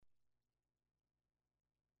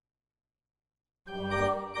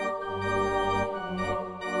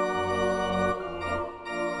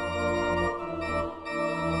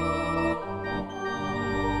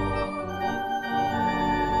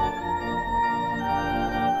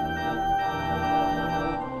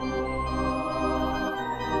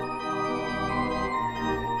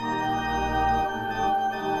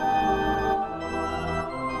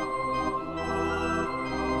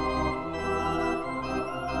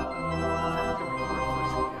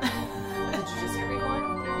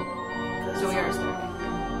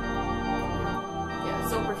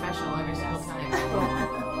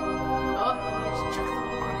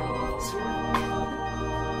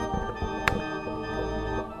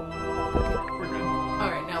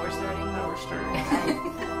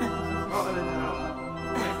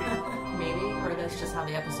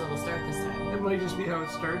the episode will start this time. It might just be how it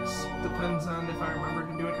starts. Depends on if I remember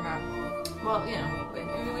to do it or not. Well,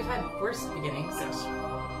 we've had worse beginnings Yes.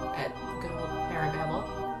 at good old Parababble.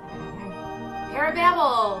 Mm-hmm.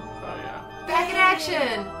 Parababble! Oh, yeah. Back in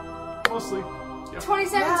action! Mostly. Yep.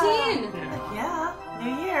 2017! Yeah.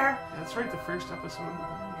 New year. That's right, the first episode of the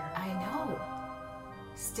new year. I know.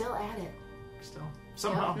 Still at it. Still.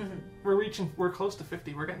 Somehow. We're close to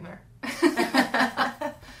 50. We're getting there.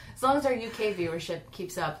 As long as our UK viewership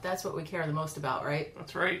keeps up, that's what we care the most about, right?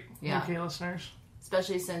 That's right. Yeah. UK listeners.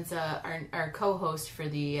 Especially since our co-host for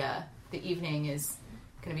the evening is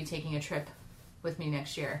going to be taking a trip with me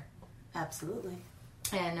next year. Absolutely.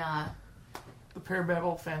 And The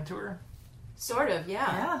Parababble fan tour. sort of,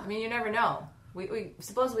 yeah. Yeah. I mean, you never know. We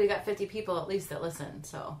supposedly got 50 people at least that listen,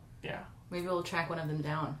 so Yeah. maybe we'll track one of them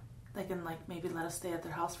down. They can maybe let us stay at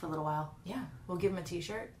their house for a little while. Yeah, we'll give them a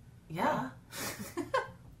T-shirt. Yeah.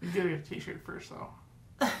 You get a t-shirt first, though.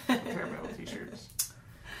 Parababble t-shirts.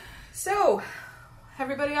 So,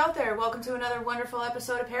 everybody out there, welcome to another wonderful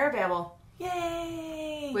episode of Parababble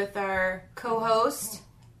Yay! with our co-host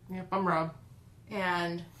Yep, I'm Rob.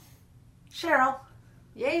 and Cheryl.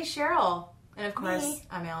 yay, Cheryl. And of course, Me.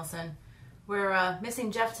 I'm Allison. We're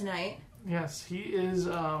missing Jeff tonight. Yes, he is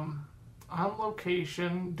on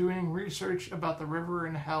location doing research about the river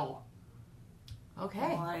in hell. Okay.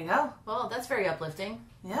 Well, there you go. Well, that's very uplifting.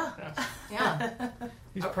 Yeah. Yes. Yeah.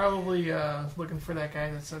 He's probably looking for that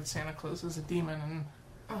guy that said Santa Claus is a demon. And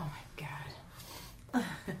Oh my god.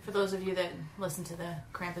 For those of you that listened to the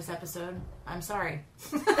Krampus episode, I'm sorry.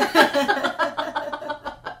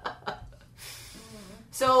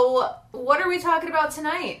 So, what are we talking about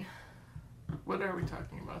tonight? what are we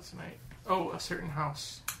talking about tonight? Oh, a certain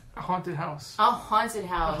house. A haunted house. A haunted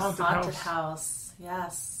house. haunted Haunted house. house.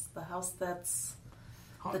 Yes. The house that's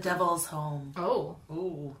Haunted. the devil's home. Oh,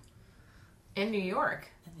 Ooh. in New York.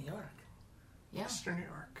 In New York. Yeah. Western New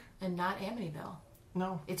York. And not Amityville.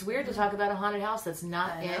 No. It's weird to talk about a haunted house that's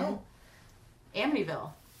not I in know.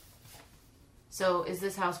 Amityville. So, is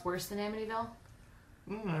this house worse than Amityville?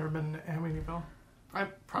 Never been to Amityville. I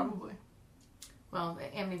probably. Well,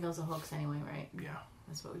 Amityville's a hoax anyway, right? Yeah.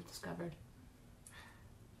 That's what we've discovered.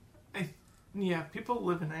 Yeah, people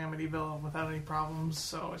live in Amityville without any problems,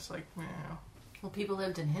 so it's like, yeah. Well, people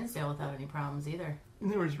lived in Hinsdale without any problems either.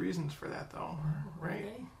 And there was reasons for that, though, right?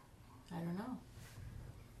 Really? I don't know.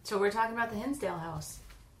 So we're talking about the Hinsdale house.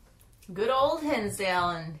 Good old Hinsdale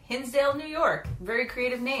in Hinsdale, New York. Very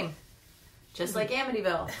creative name. Just like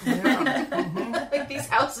Amityville. Yeah. Like these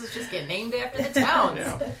houses just get named after the towns.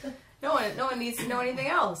 Yeah. No one needs to know anything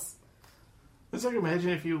else. It's like,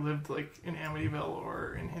 imagine if you lived, like, in Amityville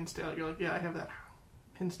or in Hinsdale. You're like, yeah, I have that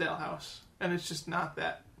Hinsdale house. And it's just not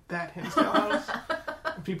that Hinsdale house.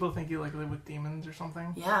 People think you, like, live with demons or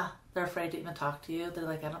something. Yeah. They're afraid to even talk to you. They're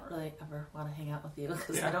like, I don't really ever want to hang out with you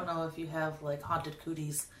because Yeah. I don't know if you have, like, haunted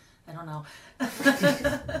cooties. I don't know.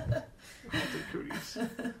 Haunted cooties.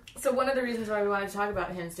 So one of the reasons why we wanted to talk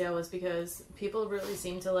about Hinsdale was because people really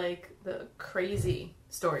seem to like the crazy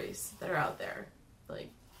stories that are out there. Like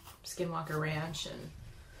Skinwalker Ranch and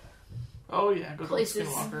Oh, yeah, good old Places.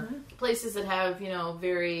 Skinwalker. places that have,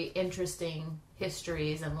 very interesting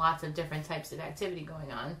histories and lots of different types of activity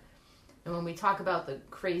going on. And when we talk about the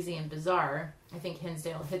crazy and bizarre, I think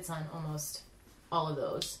Hinsdale hits on almost all of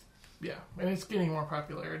those. Yeah, and it's getting more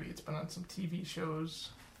popularity. It's been on some TV shows.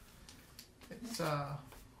 It's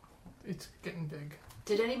getting big.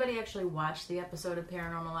 Did anybody actually watch the episode of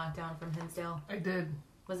Paranormal Lockdown from Hinsdale? I did.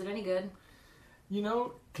 Was it any good?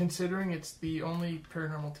 Considering it's the only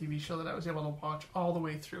paranormal TV show that I was able to watch all the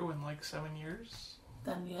way through in like 7 years,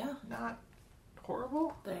 Then, yeah. not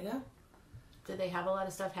horrible. There you go. Did they have a lot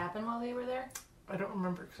of stuff happen while they were there? I don't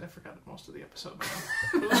remember because I forgot most of the episode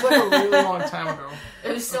now. It was like a really long time ago.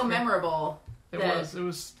 It was so Okay. memorable. It That-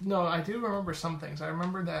 was. No, I do remember some things. I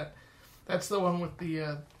remember that's the one with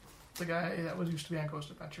the guy that used to be on Ghost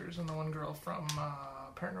Adventures and the one girl from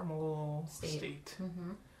Paranormal State.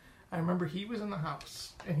 Mm-hmm. I remember he was in the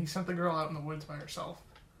house and he sent the girl out in the woods by herself.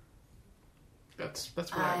 That's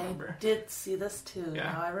what I remember. did see this too.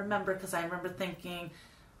 Yeah. Now I remember because I remember thinking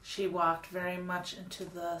she walked very much into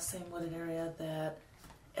the same wooded area that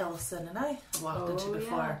Ellison and I walked into Oh,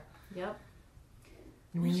 before. Yep.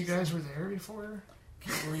 You mean you guys were there before?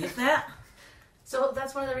 Can you believe that? So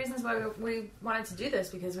that's one of the reasons why we wanted to do this,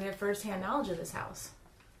 because we have first-hand knowledge of this house.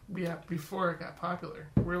 Yeah, before it got popular.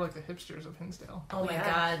 We're like the hipsters of Hinsdale. Oh my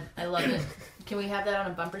Yeah. God, I love it. Can we have that on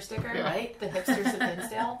a bumper sticker? Yeah. Right? The hipsters of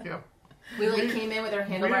Hinsdale. Yep. We came in with our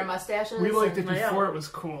handlebar mustaches. We liked it and- before it was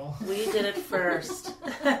cool. We did it first.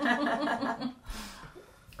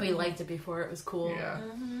 We liked it before it was cool. Yeah.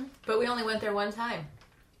 But we only went there one time.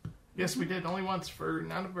 Yes, we did. Only once for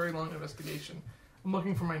not a very long investigation. I'm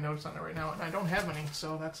looking for my notes on it right now, and I don't have any,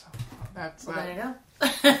 so that's Well, that. there you go.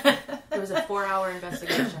 It was a 4-hour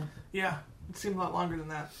investigation. Yeah, it seemed a lot longer than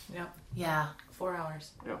that. Yep. Yeah. 4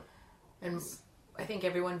 hours. Yep. And I think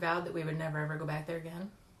everyone vowed that we would never ever go back there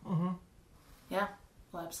again. Mm-hmm. Yeah.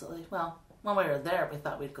 Well, absolutely. Well, when we were there, we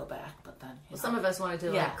thought we'd go back, but then Well, some of us wanted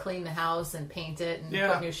to Yeah. like clean the house and paint it and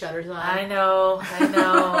Yeah. put new shutters on. I know.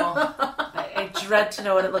 I dread to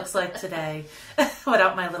know what it looks like today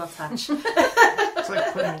without my little touch. It's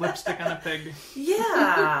like putting lipstick on a pig.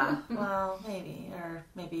 Yeah. Well, maybe. Or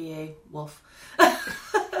maybe a wolf.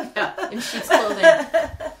 Yeah, in sheep's clothing.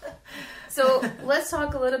 So let's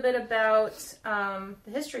talk a little bit about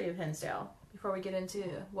the history of Hinsdale before we get into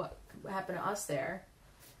what happened to us there.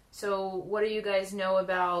 So what do you guys know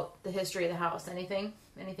about the history of the house? Anything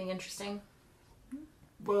interesting?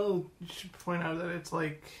 Well, you should point out that it's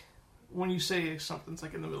like, when you say something's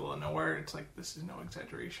like in the middle of nowhere, it's like, this is no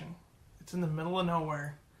exaggeration. It's in the middle of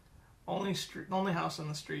nowhere. Only house on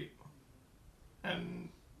the street. And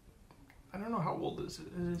I don't know how old it is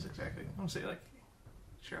exactly. I'm going to say, like,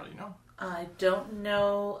 Cheryl, you know? I don't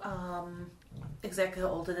know exactly how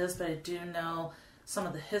old it is, but I do know some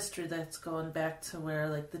of the history that's going back to where,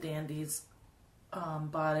 like, the Dandies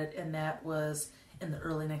bought it, and that was in the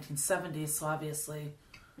early 1970s, so obviously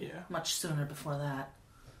Yeah. much sooner before that.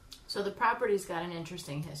 So the property's got an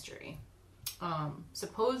interesting history.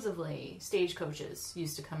 Supposedly, stagecoaches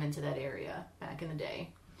used to come into that area back in the day,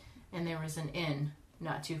 and there was an inn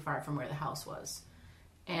not too far from where the house was.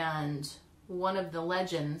 And one of the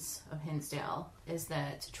legends of Hinsdale is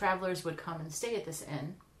that travelers would come and stay at this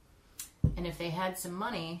inn, and if they had some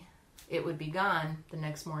money, it would be gone the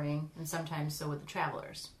next morning, and sometimes so would the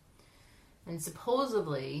travelers. And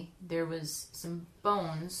supposedly, there was some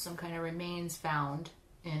bones, some kind of remains found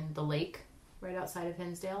in the lake right outside of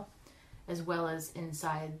Hinsdale, as well as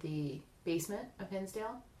inside the basement of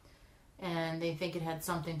Hinsdale. And they think it had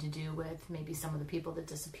something to do with maybe some of the people that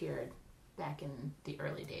disappeared back in the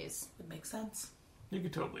early days. It makes sense. You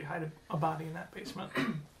could totally hide a body in that basement.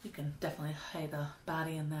 You can definitely hide a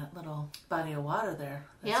body in that little body of water there.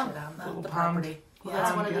 That's Yeah. right on Little the pond. property. Well, Yeah.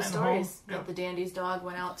 that's one of the behind the hole. stories, that Yep. the Dandy's dog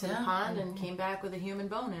went out to the Yeah. pond and came back with a human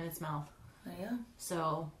bone in its mouth. There you go.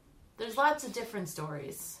 So there's lots of different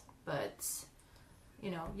stories, but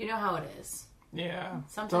you know how it is. Yeah.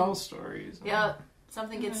 It's Something- all stories. Yeah,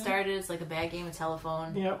 something gets started, it's like a bad game of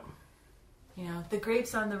telephone. Yep. You know, the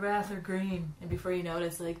grapes on the wrath are green, and before you know it,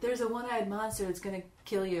 it's like there's a one-eyed monster that's gonna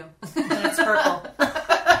kill you. And it's purple.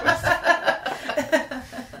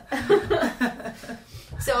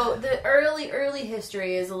 So the early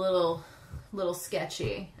history is a little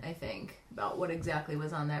sketchy, I think, about what exactly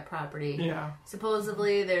was on that property. Yeah.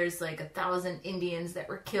 Supposedly there's like 1,000 Indians that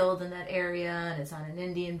were killed in that area, and it's on an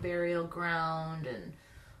Indian burial ground, and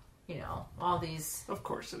you know, all these. Of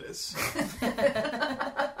course it is.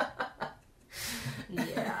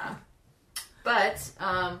 Yeah. But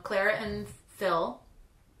Clara and Phil,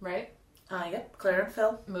 right, Yep. Claire and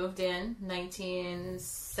Phil. moved in Early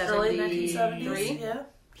 1973. 1970s. Yeah.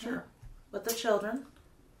 Sure. With the children.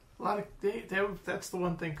 A lot of that's the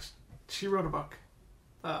one thing. She wrote a book,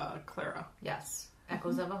 Clara. Yes.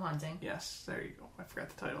 Echoes of a Haunting. Yes, there you go. I forgot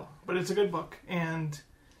the title, but it's a good book, and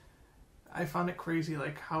I found it crazy,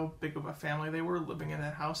 like how big of a family they were living in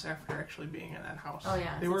that house after actually being in that house. Oh,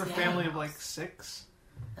 yeah. They were a Yeah. family of like 6.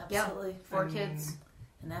 Absolutely. 4 And- kids.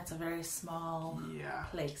 And that's a very small Yeah.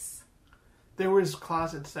 place. There was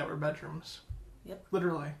closets that were bedrooms. Yep.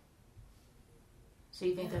 Literally. So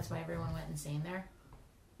you think that's why everyone went insane there?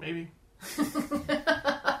 Maybe. There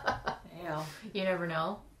you go. You never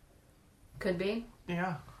know. Could be.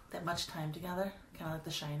 Yeah. That much time together. Kind of like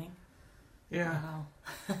The Shining. I Yeah. don't know.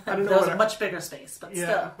 I don't know That was what a our- much bigger space, but Yeah.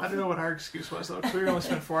 still. I don't know what our excuse was though, because we only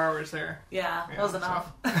spent 4 hours there. Yeah, Yeah, that was so-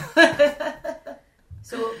 enough.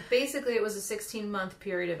 So basically it was a 16-month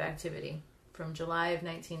period of activity from July of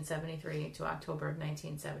 1973 to October of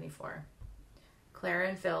 1974. Clara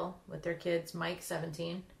and Phil with their kids, Mike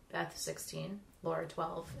 17, Beth 16, Laura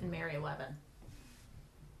 12, and Mary 11.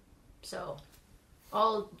 So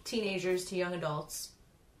all teenagers to young adults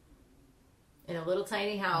in a little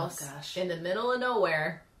tiny house gosh. in the middle of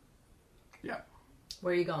nowhere. Yeah.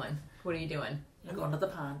 Where are you going? What are you doing? You're going to the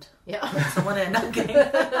pond. Yeah. Someone in. I'm kidding.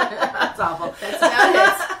 That's awful. That's about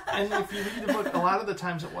it. And if you read the book, a lot of the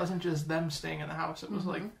times it wasn't just them staying in the house. It was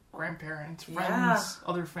like grandparents, friends, Yeah.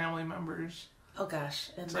 other family members. Oh gosh,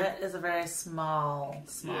 and It's that is a very small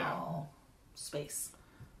Yeah. space.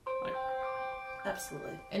 Like,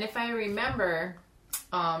 Absolutely. And if I remember,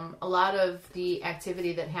 a lot of the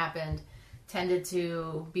activity that happened tended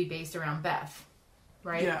to be based around Beth.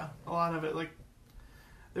 right? Yeah, a lot of it. Like,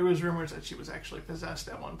 there was rumors that she was actually possessed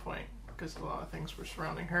at one point because a lot of things were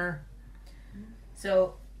surrounding her.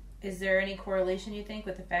 So, is there any correlation, you think,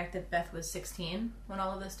 with the fact that Beth was 16 when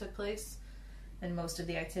all of this took place? And most of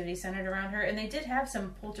the activity centered around her? And they did have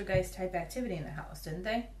some poltergeist-type activity in the house, didn't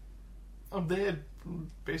they? Oh, they had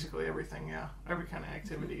basically everything, yeah. Every kind of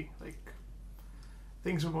activity. Like,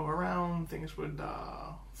 things would move around, things would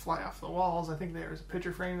fly off the walls. I think there was a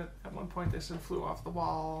picture frame that at one point they said flew off the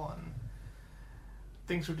wall, and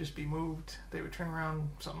things would just be moved. They would turn around,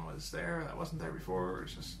 something was there that wasn't there before. It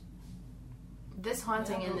was just... This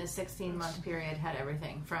haunting in this 16-month period had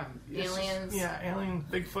everything from aliens, alien,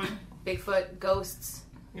 Bigfoot, ghosts,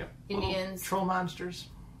 yep, Indians, troll monsters.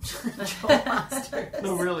 troll monsters.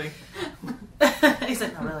 No, really. He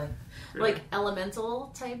said, "No, really." Like elemental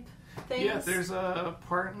type things. Yeah, there's a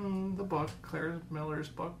part in the book, Claire Miller's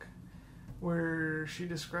book, where she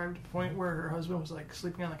described a point where her husband was like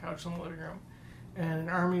sleeping on the couch in the living room, and an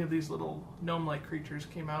army of these little gnome-like creatures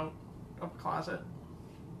came out of a closet,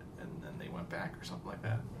 and then they went back or something like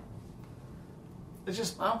that. It's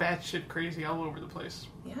just batshit crazy all over the place.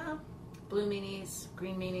 Yeah. Blue meanies,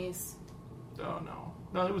 green meanies. Oh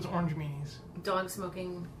no, it was orange meanies. Dog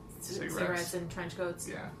smoking cigarettes and trench coats.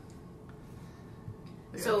 Yeah.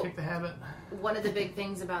 They So- gotta kick the habit. One of the big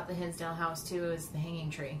things about the Hinsdale house too is the hanging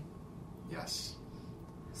tree. Yes.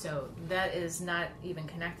 So that is not even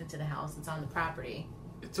connected to the house; it's on the property.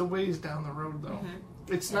 It's a ways down the road though.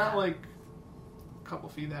 It's not like a couple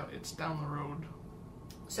feet out. It's down the road.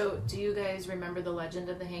 So, do you guys remember the legend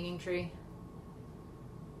of the hanging tree?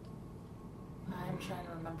 I'm trying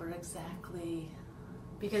to remember exactly.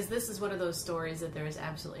 Because this is one of those stories that there is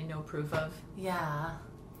absolutely no proof of. Yeah.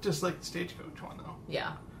 Just like the stagecoach one though.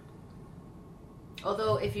 Yeah.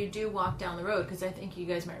 Although, if you do walk down the road, because I think you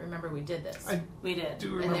guys might remember we did this, We did. Do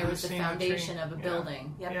and remember there was the seeing foundation tree. of a Yeah.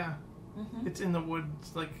 building. Yep. Yeah. Mm-hmm. It's in the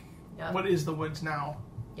woods. Like, Yep. what is the woods now?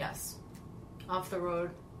 Yes. Off the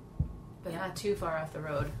road, but Yep. not too far off the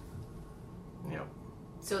road. Yep.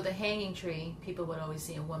 So the hanging tree, people would always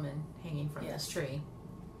see a woman hanging from this tree.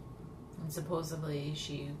 And supposedly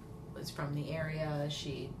she was from the area.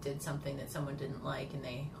 She did something that someone didn't like, and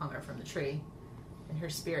they hung her from the tree. And her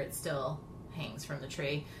spirit still hangs from the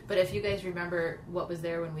tree. But if you guys remember what was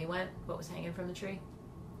there when we went, what was hanging from the tree?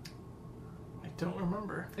 I don't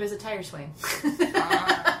remember. It was a tire swing.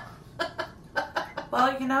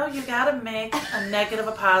 Well, you gotta make a negative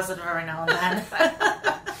a positive every now and then.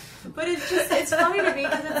 But it's funny to me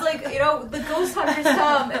because it's like, the ghost hunters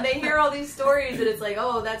come and they hear all these stories and it's like,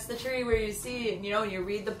 oh, that's the tree where you see it, and you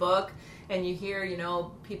read the book and you hear,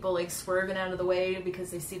 people like swerving out of the way because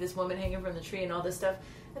they see this woman hanging from the tree and all this stuff,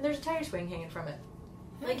 and there's a tire swing hanging from it.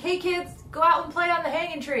 Like, hey kids, go out and play on the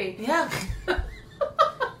hanging tree. Yeah.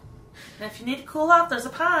 And if you need to cool off, there's a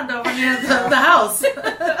pond over near the house.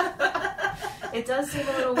 It does seem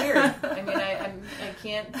a little weird. I mean, I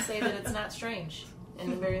can't say that it's not strange, in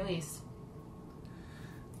the very least.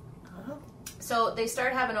 So they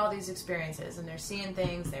start having all these experiences, and they're seeing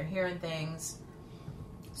things, they're hearing things.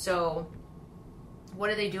 So, what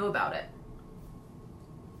do they do about it?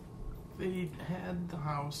 They had the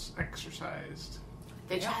house exorcised.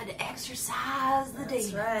 They tried to exorcise the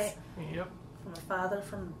demons. That's right. Yep. From a father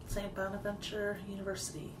from St. Bonaventure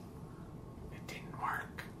University. It didn't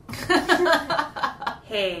work.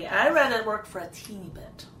 Hey, I read it worked for a teeny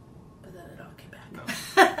bit, but then it all came back. No.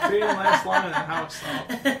 They didn't last long in that house,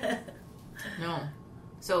 though. No.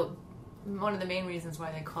 So, one of the main reasons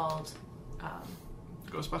why they called,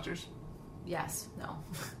 Ghostbusters. yes, no,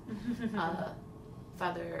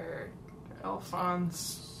 Father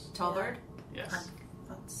Alphonse. Talbert. Yes.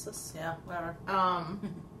 Francis, yeah, whatever.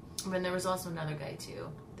 And there was also another guy too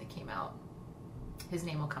that came out. His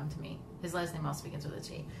name will come to me. His last name also begins with a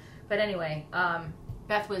T. But anyway,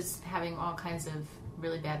 Beth was having all kinds of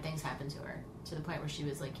really bad things happen to her, to the point where she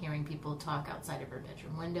was like hearing people talk outside of her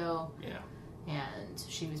bedroom window. Yeah. And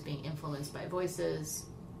she was being influenced by voices.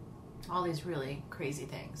 All these really crazy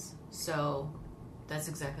things. So that's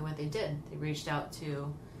exactly what they did. They reached out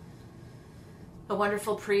to a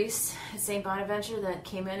wonderful priest at St. Bonaventure that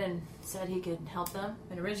came in and said he could help them.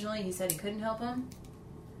 And originally he said he couldn't help them.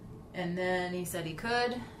 And then he said he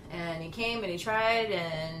could. And he came and he tried,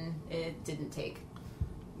 and it didn't take.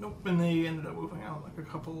 Nope. And they ended up moving out like a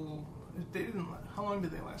couple. They didn't. How long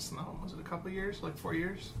did they last in the home? Was it a couple years? Like 4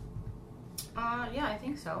 years? Yeah, I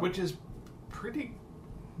think so. Which is pretty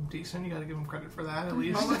decent. You got to give them credit for that, at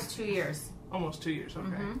least. Almost 2 years. Almost 2 years. Okay.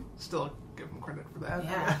 Mm-hmm. Still give them credit for that.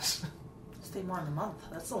 Yeah. Stay more than a month.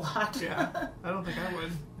 That's a lot. Yeah. I don't think I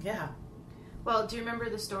would. Yeah. Well, do you remember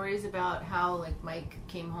the stories about how like Mike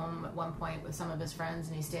came home at one point with some of his friends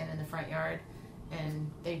and he's standing in the front yard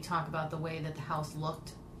and they talk about the way that the house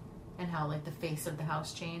looked and how like the face of the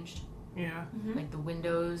house changed? Yeah. Mm-hmm. Like the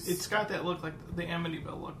windows. It's got that look, like the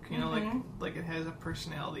Amityville look, you know, like it has a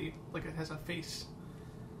personality, like it has a face,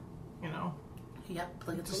 you know. Yep,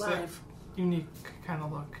 like it's Just alive. that unique kind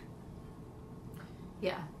of look.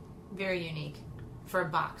 Yeah, very unique for a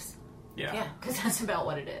box. Yeah. Yeah. Because that's about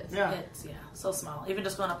what it is. Yeah. It's so small. Even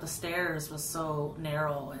just going up the stairs was so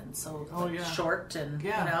narrow and so short, and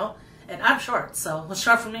Yeah. you know. And I'm short, so it was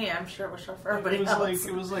short for me. I'm sure it was short for everybody else.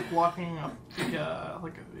 It was like walking up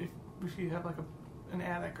if you have like an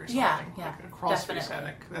attic or something, Yeah, like a crawl space definitely.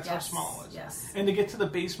 attic. That's Yes, how small it was. yes. And to get to the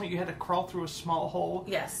basement, you had to crawl through a small hole.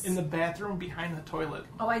 Yes. In the bathroom behind the toilet.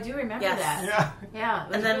 Oh, I do remember Yes. that. Yeah. Yeah. It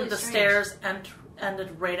was And then really the strange. stairs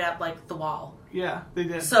ended right at like the wall. Yeah, they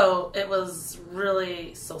did. So it was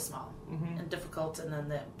really so small Mhm. and difficult. And then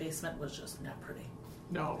the basement was just not pretty.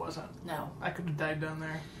 No, it wasn't. No, I could have died down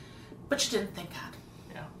there. but you didn't, thank God.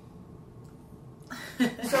 Yeah.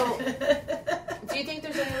 So, do you think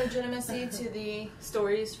there's any legitimacy to the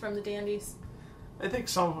stories from the Dandies? I think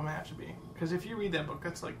some of them have to be. Because if you read that book,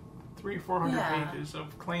 that's like 300-400 Yeah. pages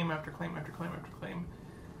of claim after claim after claim after claim.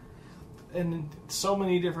 And so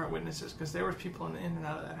many different witnesses, because there were people in and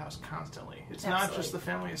out of that house constantly. It's not Absolutely. just the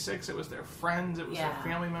family of 6, it was their friends, it was their Yeah.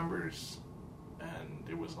 family members, and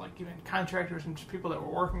it was like even contractors and just people that were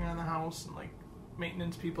working on the house, and like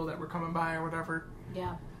maintenance people that were coming by or whatever.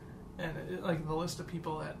 Yeah. And like the list of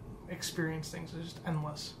people that experienced things is just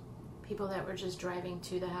endless. People that were just driving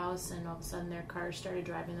to the house and all of a sudden their cars started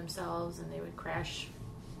driving themselves and they would crash,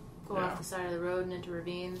 go Yeah. off the side of the road and into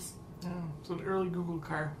ravines. Yeah, so an early Google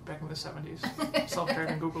car back in the 70s.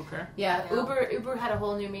 Self-driving Google car. Yeah, Yeah. Uber had a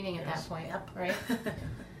whole new meaning at Yes. that point, Yep. right?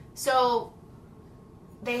 So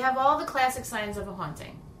they have all the classic signs of a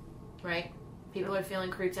haunting, right? People are feeling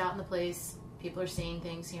creeped out in the place. People are seeing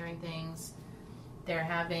things, hearing things. They're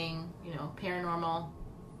having, paranormal,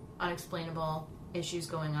 unexplainable issues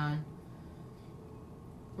going on.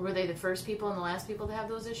 Were they the first people and the last people to have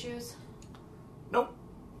those issues? Nope.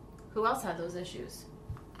 Who else had those issues?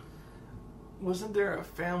 Wasn't there a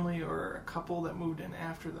family or a couple that moved in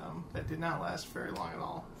after them that did not last very long at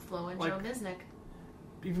all? Flo and Like- Joe Misnick.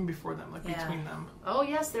 Even before them, like Yeah. between them. Oh,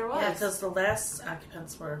 yes, there was. Yeah, because the last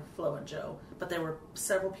occupants were Flo and Joe, but there were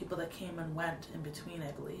several people that came and went in between,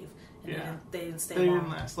 I believe. And Yeah. they didn't stay They long.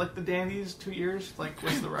 didn't last. Like the Dandies, 2 years, like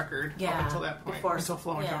was the record Yeah, up until that point. before- until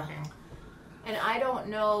Flo and yeah. Joe came. And I don't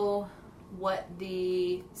know what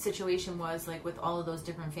the situation was like with all of those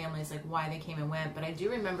different families, like why they came and went, but I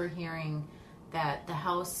do remember hearing that the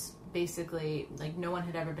house basically, like no one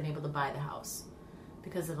had ever been able to buy the house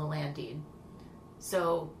because of the land deed.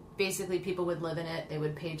 So basically people would live in it, they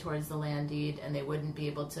would pay towards the land deed, and they wouldn't be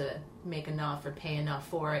able to make enough or pay enough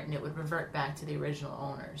for it, and it would revert back to the original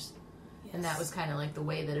owners. Yes. And that was kind of like the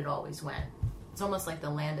way that it always went. It's almost like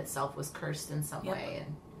the land itself was cursed in some Yep. way,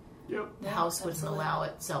 and Yep. the Yeah, house wouldn't absolutely. allow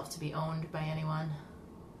itself to be owned by anyone.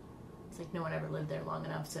 It's like no one ever lived there long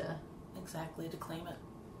enough to. Exactly, to claim it,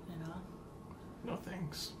 you know? No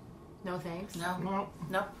thanks. No thanks. No, No,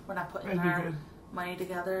 nope, we're not putting that'd be our good. money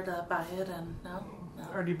together to buy it, and no.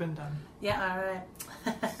 Already been done. Yeah, alright.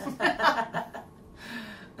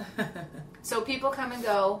 So people come and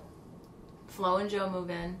go. Flo and Joe move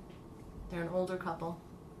in. They're an older couple.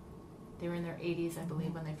 They were in their 80s, I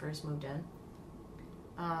believe, when they first moved in.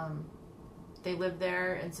 They lived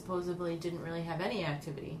there and supposedly didn't really have any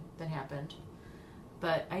activity that happened.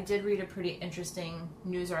 But I did read a pretty interesting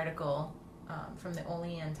news article from the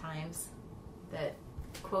Olean Times that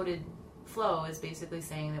quoted Flo as basically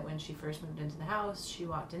saying that when she first moved into the house, she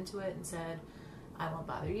walked into it and said, "I won't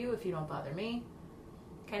bother you if you don't bother me,"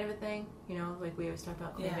 kind of a thing. Like we always talk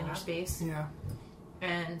about claiming Yeah. your space. Yeah.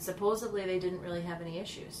 And supposedly they didn't really have any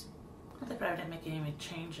issues. They probably didn't make any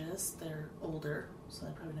changes. They're older, so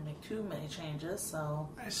they probably didn't make too many changes, so...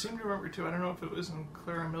 I seem to remember too, I don't know if it was in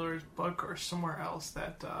Clara Miller's book or somewhere else,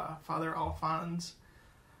 that Father Alphonse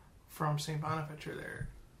from St. Bonaventure there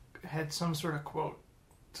had some sort of quote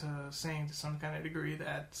saying to some kind of degree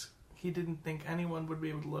that he didn't think anyone would be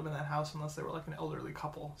able to live in that house unless they were like an elderly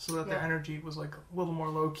couple, so that their Yeah. energy was like a little more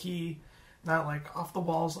low key, not like off the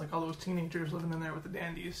walls like all those teenagers living in there with the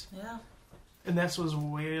dandies. Yeah. And this was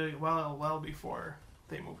well before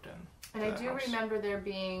they moved in. And I do remember there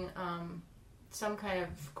being some kind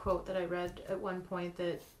of quote that I read at one point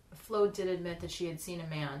that Flo did admit that she had seen a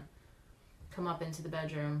man come up into the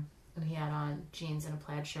bedroom and he had on jeans and a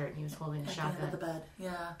plaid shirt and he was holding a At the end of the shotgun. bed,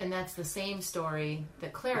 yeah. And that's the same story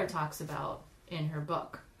that Clara talks about in her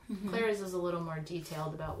book. Clara's is a little more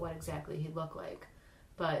detailed about what exactly he looked like,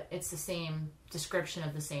 but it's the same description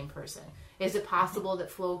of the same person. Is it possible that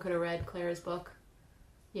Flo could have read Clara's book?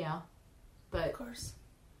 Yeah, but Of course.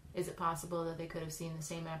 is it possible that they could have seen the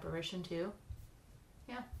same apparition too?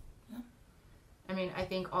 Yeah. I mean, I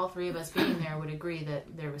think all three of us being there would agree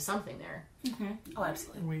that there was something there. Oh,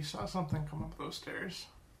 absolutely. We saw something come up those stairs.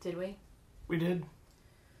 Did we? We did.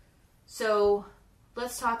 So,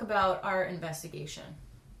 let's talk about our investigation.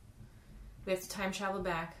 We have to time travel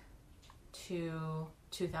back to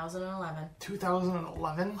 2011.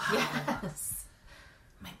 2011? Yes.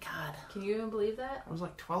 My God. Can you even believe that? I was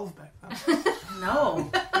like 12 back then.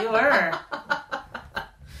 No, you were.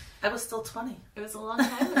 I was still 20. It was a long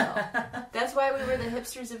time ago. That's why we were the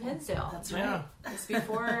hipsters of Hinsdale. That's right. Yeah. It's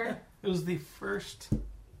before It was the first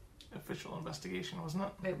official investigation, wasn't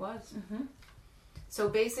it? it was. So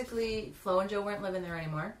basically, Flo and Joe weren't living there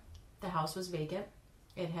anymore. The house was vacant.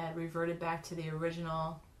 It had reverted back to the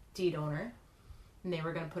original deed owner, and they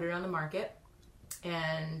were going to put it on the market.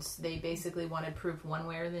 And they basically wanted proof one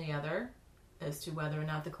way or the other as to whether or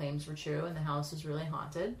not the claims were true and the house was really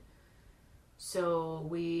haunted. So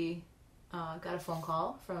we got a phone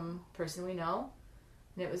call from a person we know,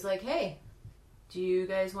 and it was like, hey, do you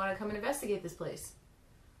guys want to come and investigate this place?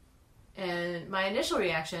 And my initial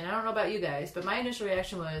reaction, I don't know about you guys, but my initial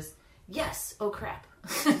reaction was, yes, oh crap.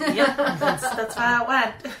 Yep, that's how it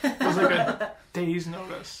went. It was like a day's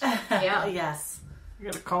notice. Yeah. Yes. You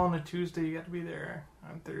got to call on a Tuesday, you got to be there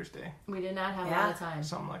on Thursday. We did not have a Yeah. lot of time.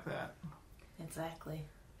 Something like that. Exactly.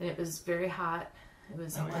 And it was very hot. It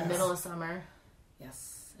was Oh, in yes. the middle of summer.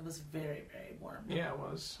 Yes. It was very, very warm. Yeah, it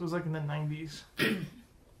was. It was like in the 90s.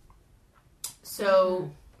 So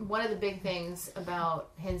one of the big things about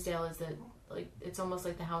Hinsdale is that like it's almost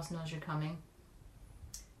like the house knows you're coming.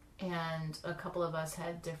 And a couple of us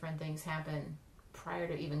had different things happen prior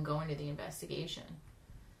to even going to the investigation.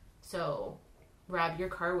 So, Rob, your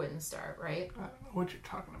car wouldn't start, right? I don't know what you're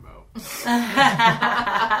talking about.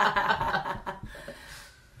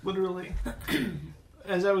 Literally.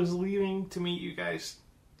 As I was leaving to meet you guys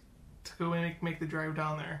to go in and make the drive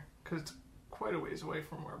down there, because it's quite a ways away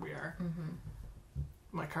from where we are,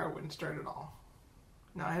 my car wouldn't start at all.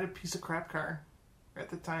 Now, I had a piece of crap car at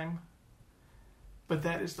the time, but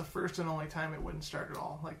that is the first and only time it wouldn't start at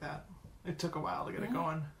all like that. It took a while to get it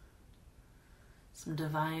going. Some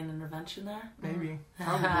divine intervention there. Maybe.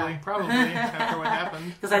 Probably after what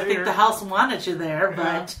happened. Because I think later. the house wanted you there,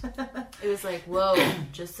 but It was like, whoa,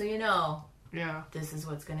 just so you know, Yeah. this is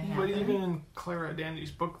what's going to But happen. even in Clara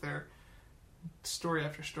Dandy's book there, story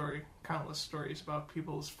after story, countless stories about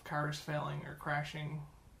people's cars failing or crashing,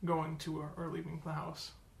 going to or leaving the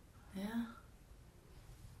house. yeah.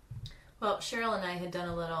 Well, Cheryl and I had done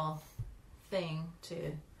a little thing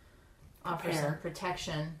to offer Prepare. some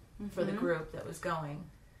protection for the group that was going,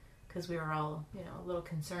 because we were all, a little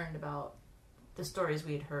concerned about the stories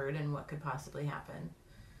we had heard and what could possibly happen.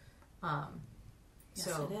 Yes,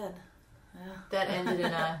 So I did. Yeah. that ended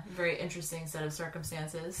in a very interesting set of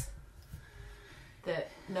circumstances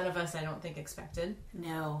that none of us, I don't think, expected.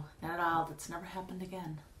 No, not at all. That's never happened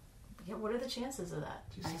again. Yeah, what are the chances of that?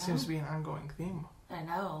 Jeez, I it seems know. to be an ongoing theme. I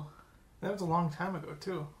know. That was a long time ago,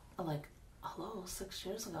 too. Like, hello, 6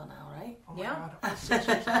 years ago now, right? Oh my Yeah. god, it was 6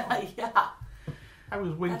 years ago. Yeah. I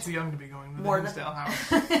was way That's too young to be going to the more than- Hinsdale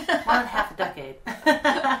house. More than half a decade.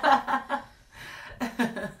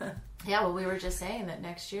 Yeah, well, we were just saying that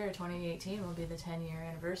next year, 2018, will be the 10-year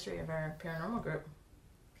anniversary of our paranormal group.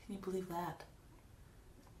 Can you believe that?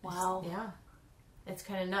 Wow. Yeah. It's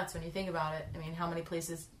kind of nuts when you think about it. I mean, how many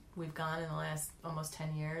places we've gone in the last almost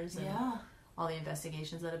 10 years and Yeah. all the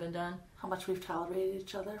investigations that have been done. How much we've tolerated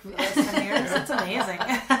each other for the last 10 years. It's amazing.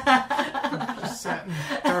 Just sat in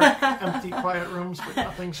dark, empty, quiet rooms with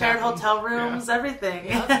nothing. Shared happened. hotel rooms,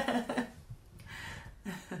 everything.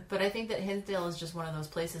 But I think that Hinsdale is just one of those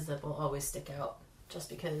places that will always stick out just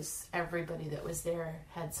because everybody that was there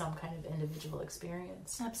had some kind of individual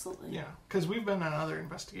experience. Absolutely. Yeah, because we've been on other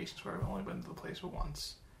investigations where I've only been to the place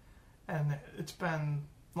once, and it's been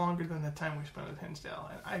longer than the time we spent at Hinsdale,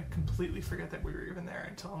 and I completely forget that we were even there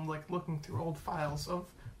until I'm like looking through old files of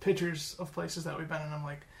pictures of places that we've been, and I'm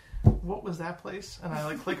like, what was that place? And I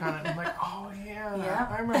like click on it, and I'm like, oh yeah,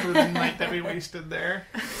 I remember the night that we wasted there.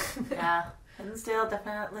 Yeah. Hinsdale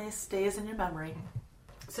definitely stays in your memory.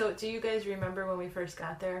 So, do you guys remember when we first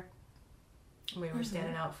got there? We were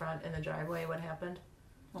standing out front in the driveway. What happened?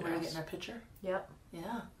 When we were Yes. getting our picture. Yep.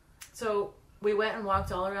 Yeah. So, we went and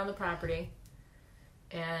walked all around the property.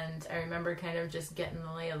 And I remember kind of just getting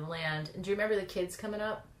the lay of the land. And do you remember the kids coming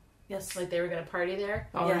up? Yes. Like they were going to party there.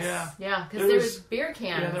 Oh Yes. yeah. Yeah, because There there was- was beer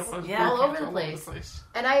cans. Yeah, there was Yeah. beer all cans over the place.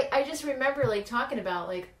 And I just remember like talking about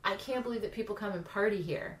like, I can't believe that people come and party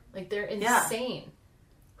here. Like they're insane.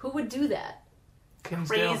 Who would do that?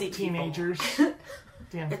 Kinsdale Crazy people. teenagers.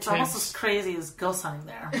 Damn It's kids. almost as crazy as ghost hunting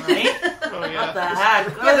there, right? Oh What the yeah.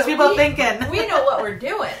 heck? What are these people thinking? We know what we're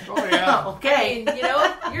doing. Oh yeah. I Okay. mean, you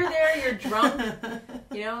know, you're there, you're drunk.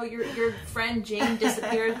 You know, your friend Jane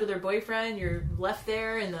disappears with her boyfriend. You're left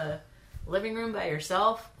there in the living room by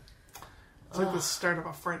yourself. It's like the start of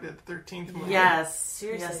a Friday the 13th movie. Yes.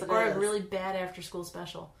 Seriously. Yes, it or is. a really bad after school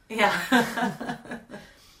special. Yeah.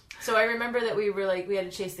 So I remember that we were like, we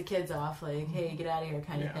had to chase the kids off, like, hey, get out of here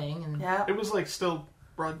kind of Yeah. thing. And Yeah. It was like still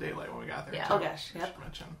broad daylight when we got there. Yeah. too. Oh gosh. Yep. Just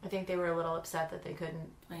mention. I think they were a little upset that they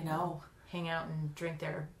couldn't I know. hang out and drink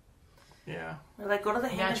their Yeah. We're like, go to the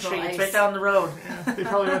hanging Natural tree. It's ice. right down the road. Yeah. They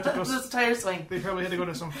probably went to go. This tire swing. They probably had to go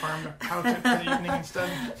to some farm to couch it for the evening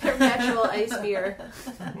instead. their natural ice beer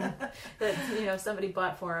that, you know, somebody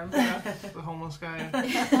bought for them. Yeah. The homeless guy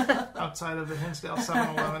outside of the Hinsdale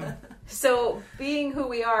 7-Eleven. So, being who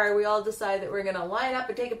we are, we all decide that we're going to line up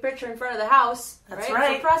and take a picture in front of the house. That's right?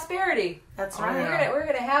 right. For prosperity. That's Oh, right. yeah. We're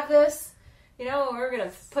gonna have this, you know, we're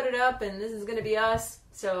gonna put it up, and this is gonna be us.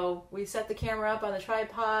 So we set the camera up on the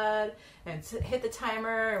tripod and hit the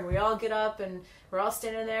timer, and we all get up, and we're all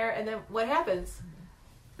standing there. And then what happens?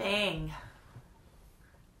 Bang.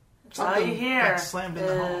 That's all Something you hear got slammed in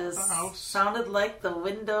the is house. sounded like the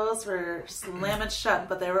windows were slamming shut,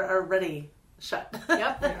 but they were already shut.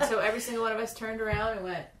 Yep. So every single one of us turned around and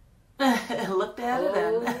went, Looked at it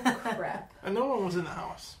 "Oh and crap!" And no one was in the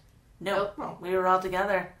house. nope. No. We were all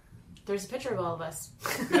together. There's a picture of all of us.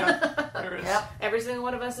 Yeah, there is. Yep. Every single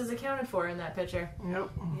one of us is accounted for in that picture. Yep.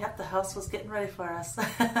 Yep, the house was getting ready for us.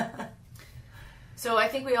 So I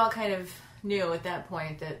think we all kind of knew at that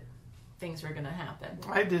point that things were going to happen.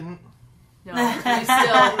 I didn't. No, you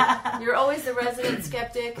still, you're always the resident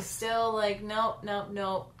skeptic, still like, nope.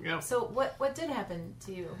 Yep. So what did happen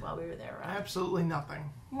to you while we were there, Rob? Absolutely nothing.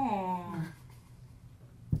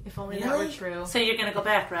 If only that were true. So you're gonna go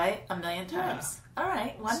back, right? A million times. All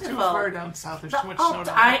right, It's wonderful. too far down south. There's too much snow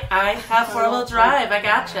down I have 4-wheel drive. I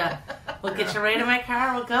gotcha. We'll get you right in my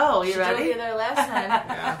car. We'll go. You She drove you ready? there last time.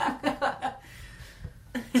 Yeah.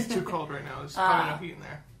 It's too cold right now. There's probably no heat in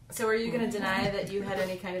there. So are you going to deny that you had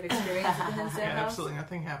any kind of experience at the Hinsdale Yeah, house? absolutely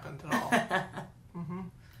nothing happened at all.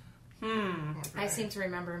 I seem to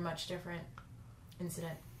remember a much different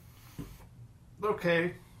incident.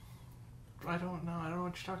 Okay. I don't know. I don't know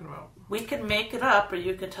what you're talking about. We can make it up, or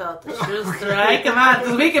you can tell it the truth, right? Come on,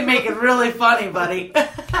 because we can make it really funny, buddy.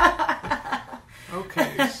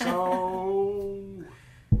 Okay, so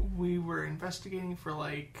we were investigating for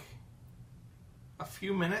like a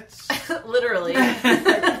few minutes, Literally.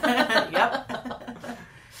 Yep.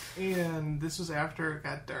 and this was after it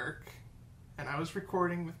got dark, and I was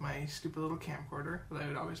recording with my stupid little camcorder that I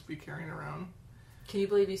would always be carrying around. Can you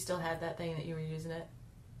believe you still had that thing that you were using it?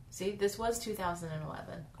 See, this was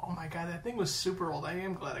 2011. Oh my god, that thing was super old. I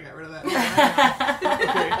am glad I got rid of that.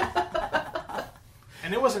 Okay.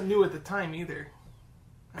 And it wasn't new at the time either.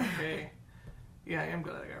 Okay. Yeah, I am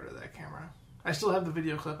glad I got rid of that camera. I still have the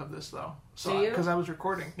video clip of this though. So, Do you? because I was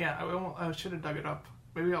recording. Yeah, I should have dug it up.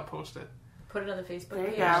 Maybe I'll post it. Put it on the Facebook There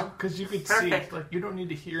you page. go. Because you could Perfect. see, like, you don't need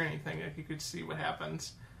to hear anything. Like, you could see what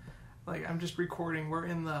happens. Like, I'm just recording. We're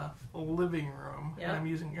in the living room, Yeah. and I'm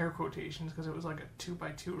using air quotations because it was like a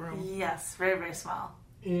 2x2 room. Yes, very, very small.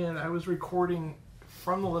 And I was recording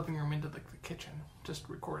from the living room into the kitchen, just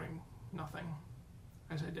recording nothing,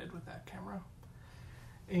 as I did with that camera.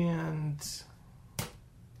 And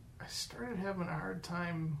I started having a hard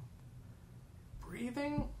time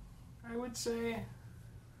breathing, I would say.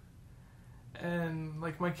 And,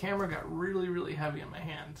 like, my camera got really, really heavy in my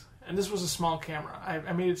hand. And this was a small camera.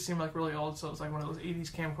 I made it seem like really old, so it was like one of those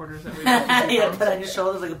 80s camcorders that weighed Yeah, put on your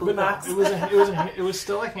shoulders like a blue but no, box. it was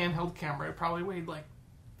still a handheld camera. It probably weighed like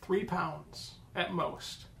 3 pounds at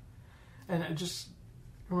most, and I just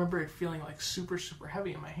remember it feeling like super, super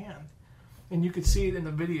heavy in my hand. And you could see it in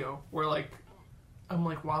the video where like I'm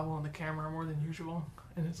like wobbling the camera more than usual,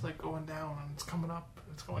 and it's like going down and it's coming up,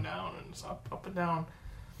 and it's going down and it's up and down,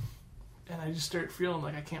 and I just start feeling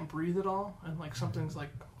like I can't breathe at all, and like something's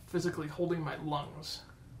like physically holding my lungs,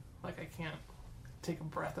 like I can't take a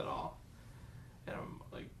breath at all. And I'm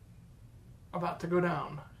like about to go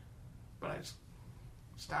down, but I just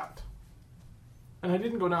stopped. And I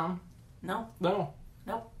didn't go down. No, No.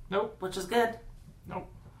 nope, Nope. which is good.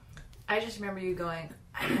 Nope. I just remember you going,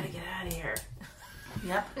 I gotta get out of here.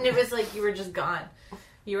 Yep. And it was like you were just gone.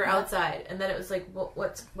 You were outside. And then it was like,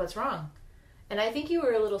 what's wrong? And I think you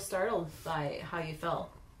were a little startled by how you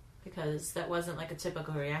felt. because that wasn't like a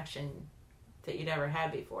typical reaction that you'd ever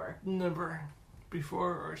had before. Never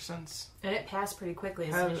before or since. And it passed pretty quickly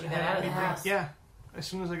as soon as you got out of the house. Yeah. As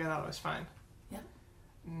soon as I got out, I was fine. Yep.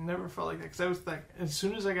 Never felt like that. Because I was like, as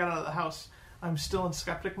soon as I got out of the house, I'm still in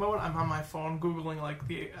skeptic mode. I'm on my phone Googling, like,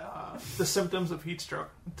 the symptoms of heat stroke.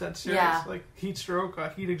 That's serious. Yeah. Like, heat stroke,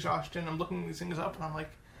 heat exhaustion. I'm looking these things up, and I'm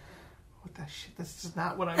like, what the shit? This is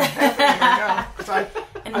not what I'm having right now. 'Cause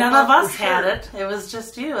And I none thought of us for had sure. it. It was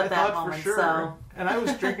just you at I that thought moment. for sure. So And I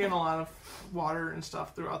was drinking a lot of water and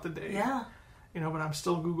stuff throughout the day. yeah. You know, but I'm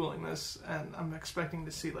still Googling this, and I'm expecting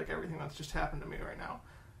to see, like, everything that's just happened to me right now.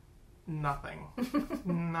 Nothing.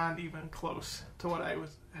 Not even close to what I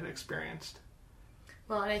had experienced.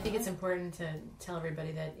 Well, and I think it's important to tell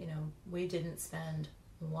everybody that, you know, we didn't spend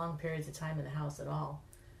long periods of time in the house at all.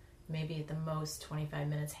 Maybe at the most 25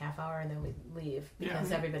 minutes, half hour, and then we'd leave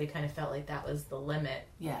because everybody kind of felt like that was the limit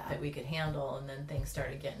that we could handle, and then things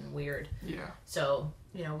started getting weird. Yeah. So,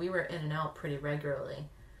 you know, we were in and out pretty regularly.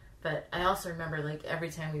 But I also remember, like,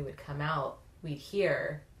 every time we would come out, we'd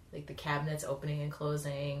hear, like, the cabinets opening and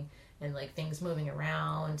closing and, like, things moving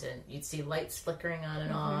around, and you'd see lights flickering on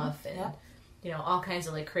and off, and, you know, all kinds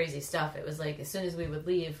of, like, crazy stuff. It was like, as soon as we would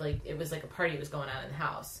leave, like, it was like a party was going on in the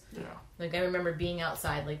house. Yeah. Like, I remember being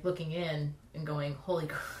outside, like, looking in and going, holy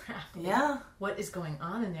crap. Yeah. What is going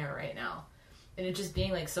on in there right now? And it just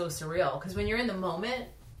being, like, so surreal. Because when you're in the moment,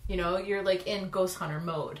 you know, you're, like, in ghost hunter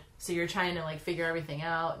mode. So you're trying to, like, figure everything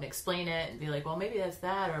out and explain it and be like, well, maybe that's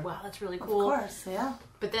that, or, wow, that's really cool. Of course, yeah.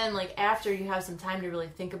 But then, like, after you have some time to really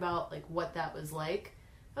think about, like, what that was like,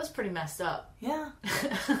 that was pretty messed up. Yeah.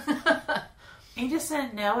 You just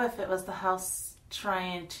didn't know if it was the house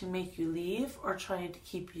trying to make you leave or trying to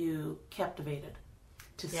keep you captivated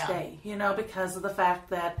to stay, you know, because of the fact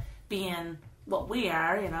that being what we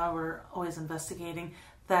are, you know, we're always investigating,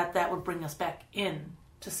 that would bring us back in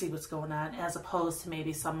to see what's going on, as opposed to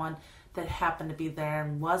maybe someone that happened to be there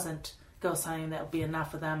and wasn't ghost hunting. That would be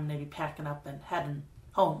enough for them, maybe packing up and heading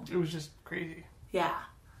home. It was just crazy. Yeah.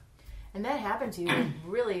 And that happened to you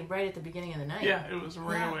really right at the beginning of the night. Yeah, it was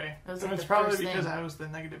right away. That was, and like, it's the probably first because thing. I was the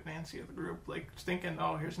negative Nancy of the group, like, thinking,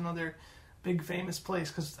 oh, here's another big famous place.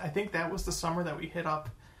 Because I think that was the summer that we hit up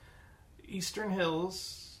Eastern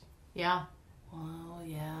Hills. Yeah. Oh,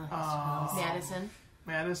 yeah.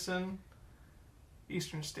 Madison.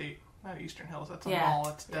 Eastern State. Not Eastern Hills. That's a Yeah. mall.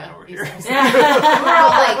 It's dead over here. Eastern State. We're all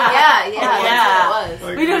like, that's what it was.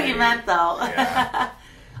 Like, We knew what you meant, though. Yeah.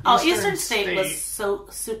 Eastern State was so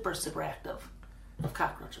super active of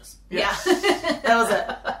cockroaches. Yes. That was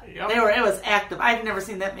it. Yep. It was active. I've never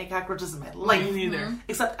seen that many cockroaches in my life. Me neither.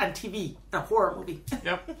 Except on TV, a horror movie.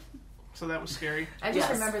 Yep. So that was scary. I just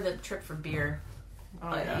Yes. remember the trip for beer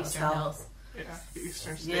Oh, at yeah. Eastern So- Hills. Yeah.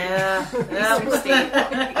 Eastern State. Yeah. Eastern State.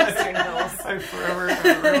 Eastern Hills. I forever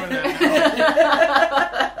ruined that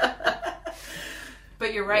now.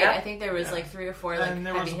 But you're right. Yep. I think there was like 3 or 4 like And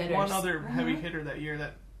there heavy was hitters. one other heavy hitter that year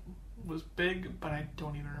that was big, but I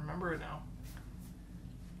don't even remember it now.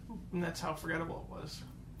 And that's how forgettable it was.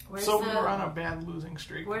 Where's So the, we were on a bad losing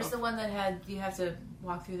streak. Where's the one that had you have to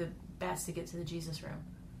walk through the bats to get to the Jesus room?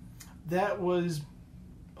 That was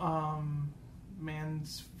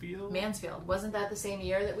Mansfield. Mansfield. Wasn't that the same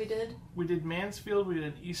year that we did? We did Mansfield, we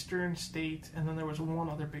did Eastern State, and then there was one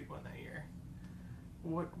other big one that year.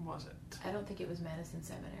 What was it? I don't think it was Madison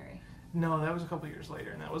Seminary. No, that was a couple years later,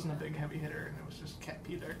 and that wasn't a big heavy hitter, and it was just Cat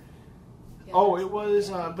Peter. Yeah, Oh, that's- it was,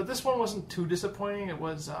 but this one wasn't too disappointing. It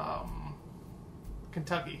was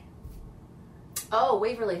Kentucky. Oh,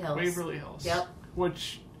 Waverly Hills. Waverly Hills. Yep.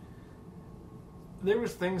 Which, there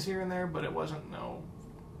was things here and there, but it wasn't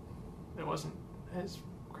as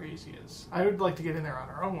crazy as... I would like to get in there on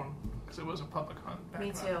our own, because it was a public hunt back Me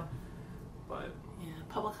then. too. But, Yeah,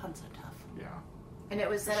 public hunts are tough. yeah. And it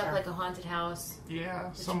was set Sure. up like a haunted house, Yeah,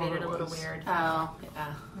 which some made of it it a little was. weird. Oh,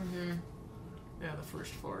 yeah. Mm-hmm. Yeah, the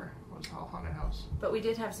first floor was all haunted house. But we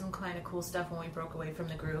did have some kind of cool stuff when we broke away from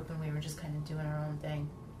the group and we were just kind of doing our own thing.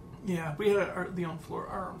 Yeah, we had our own floor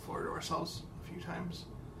to ourselves a few times.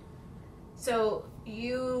 So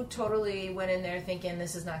you totally went in there thinking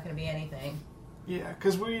this is not going to be anything. Yeah,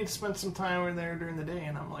 because we had spent some time in there during the day,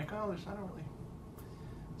 and I'm like, oh, I don't really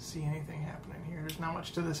see anything happening here. There's not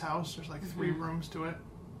much to this house. There's like 3 rooms to it.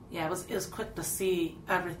 Yeah, it was quick to see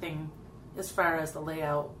everything as far as the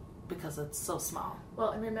layout because it's so small.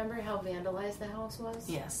 Well, and remember how vandalized the house was?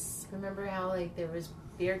 Yes. Remember how like there was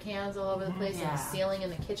beer cans all over the place and Yeah. the ceiling in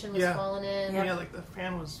the kitchen was Yeah. falling in? Yep. Yeah, like the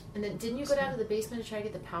fan was... And then didn't you go down to the basement to try to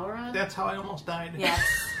get the power on? That's how I almost died. Yes.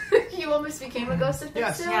 You almost became a ghost at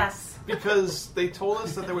Yes. still? Yes. Because they told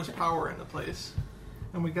us that there was power in the place.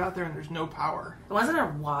 And we got there and there's no power. Wasn't there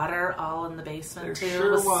water all in the basement There too? sure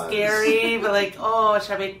It was was. scary, but like, oh,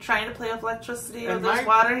 should I be trying to play with electricity? And There's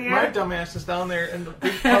water here. My dumbass is down there in the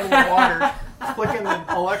big puddle of water, flicking the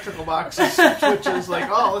electrical boxes, switches, like,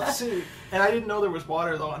 oh, let's see. And I didn't know there was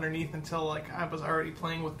water, though, underneath until, like, I was already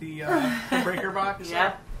playing with the breaker box.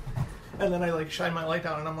 Yeah. And then I, like, shine my light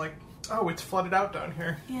down, and I'm like, oh, it's flooded out down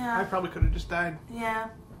here. Yeah. I probably could have just died. Yeah.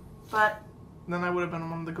 But And then I would have been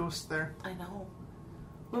one of the ghosts there. I know.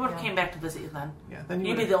 We would have Yeah. came back to visit you then. Yeah, then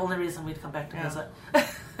You'd be the only reason we'd come back to Yeah. visit.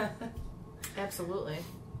 Absolutely.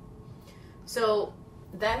 So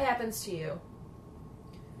that happens to you.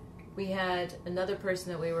 We had another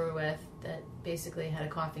person that we were with that basically had a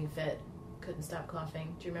coughing fit, couldn't stop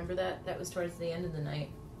coughing. Do you remember that? That was towards the end of the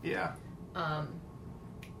night. Yeah.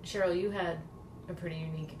 Cheryl, you had a pretty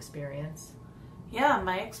unique experience. Yeah,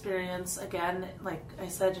 my experience, again, like I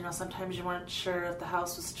said, sometimes you weren't sure if the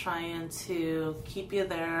house was trying to keep you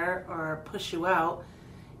there or push you out.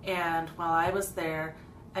 And while I was there,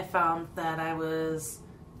 I found that I was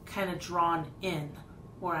kind of drawn in,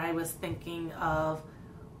 where I was thinking of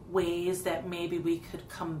ways that maybe we could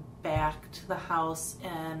come back to the house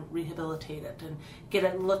and rehabilitate it and get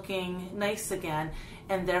it looking nice again.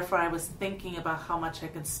 And therefore I was thinking about how much I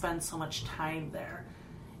could spend so much time there.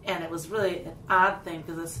 And it was really an odd thing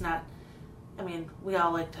because it's not, we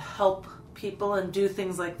all like to help people and do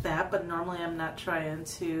things like that, but normally I'm not trying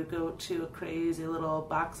to go to a crazy little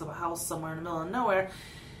box of a house somewhere in the middle of nowhere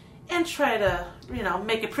and try to,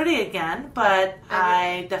 make it pretty again. But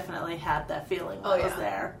I definitely had that feeling when I was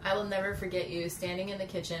there. I will never forget you standing in the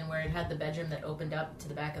kitchen where it had the bedroom that opened up to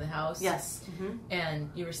the back of the house. Yes. Mm-hmm. And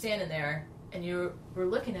you were standing there and you were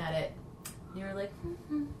looking at it. You were like,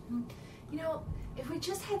 if we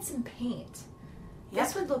just had some paint,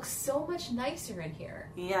 this would look so much nicer in here.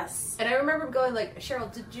 Yes. And I remember going like,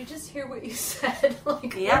 Cheryl, did you just hear what you said?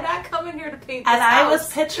 Like, Yep. we're not coming here to paint this And house. I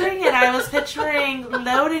was picturing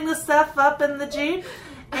loading the stuff up in the Jeep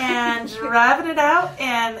and driving it out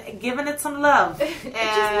and giving it some love. It just needs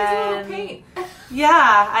a little paint.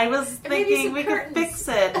 Yeah, I was maybe thinking some we curtains. could fix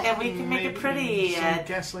it and we could make it pretty. Some And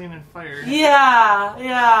gasoline and fire.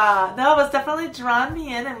 yeah. No, it was definitely drawing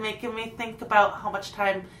me in and making me think about how much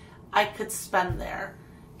time I could spend there.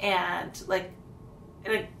 And, like,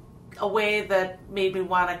 in a way that made me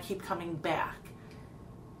want to keep coming back.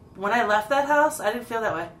 When I left that house, I didn't feel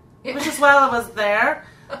that way. It was just while I was there.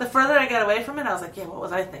 The further I got away from it, I was like, yeah, what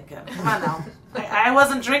was I thinking? Come on now. I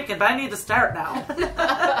wasn't drinking, but I need to start now.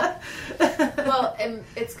 Well, and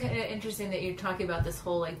it's kind of interesting that you're talking about this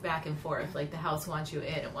whole like back and forth, like the house wants you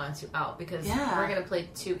in, it wants you out, because we're going to play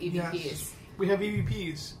 2 EVPs. Yes. We have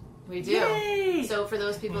EVPs. We do. Yay! So for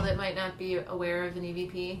those people that might not be aware of an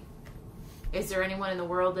EVP, is there anyone in the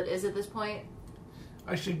world that is at this point?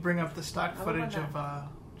 I should bring up the stock I footage wonder. of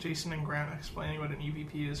Jason and Grant explaining what an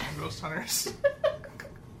EVP is from Ghost Hunters.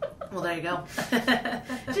 Well, there you go.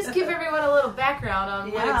 Just give everyone a little background on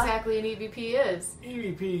what Yeah. exactly an EVP is.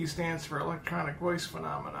 EVP stands for electronic voice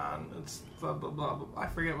phenomenon. It's blah blah blah. blah. I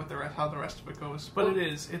forget what how the rest of it goes, but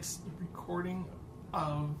it's recording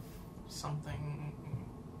of something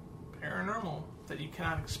paranormal that you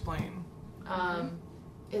cannot explain.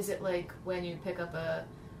 Is it like when you pick up a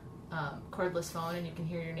cordless phone and you can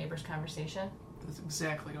hear your neighbor's conversation? That's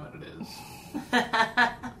exactly what it is.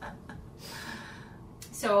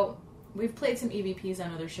 So we've played some EVPs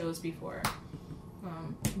on other shows before.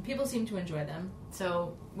 People seem to enjoy them.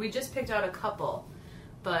 So we just picked out a couple,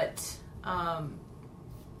 but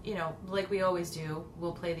like we always do,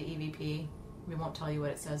 we'll play the EVP. We won't tell you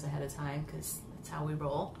what it says ahead of time because that's how we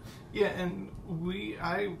roll. Yeah, and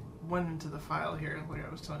I went into the file here, like I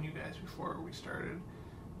was telling you guys before we started,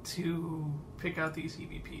 to pick out these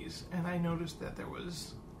EVPs, and I noticed that there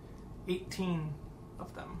was 18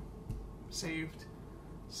 of them saved.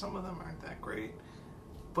 Some of them aren't that great,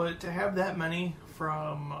 but to have that many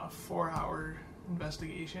from a 4-hour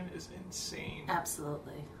investigation is insane.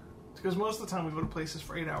 Absolutely. Because most of the time we go to places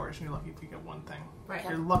for 8 hours and you're lucky if you get one thing. Right.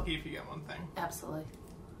 You're lucky if you get one thing. Absolutely.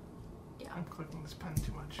 I'm clicking this pen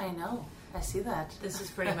too much. I know. I see that. This is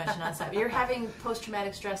pretty much nonstop. You're having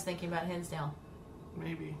post-traumatic stress thinking about Hinsdale.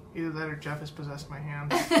 Maybe. Either that or Jeff has possessed my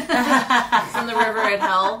hand. From the river at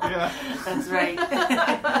hell. Yeah. That's right.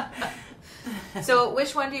 So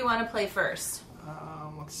which one do you want to play first?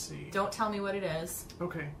 Let's see. Don't tell me what it is.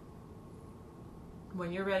 Okay.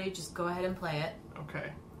 When you're ready, just go ahead and play it.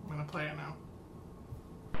 Okay. I'm going to play it now.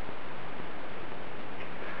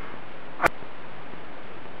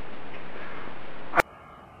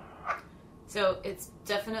 So it's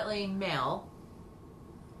definitely male.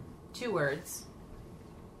 2 words.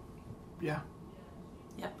 Yeah.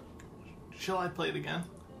 Yep. Shall I play it again?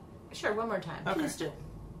 Sure, one more time. Okay. Please do.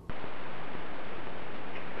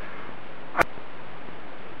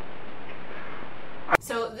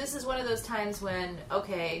 So this is one of those times when,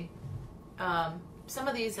 okay, some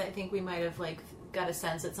of these I think we might have like got a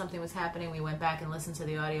sense that something was happening. We went back and listened to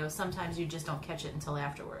the audio. Sometimes you just don't catch it until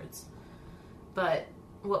afterwards. But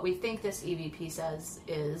what we think this EVP says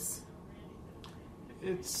is...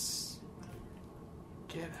 It's...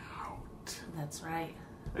 Get out. That's right.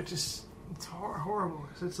 It's horrible.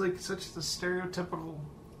 It's like such the stereotypical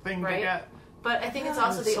thing Right. they get. But I think it's Yeah,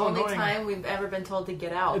 also it's the so only annoying. time we've ever been told to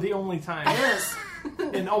get out. The only time It is.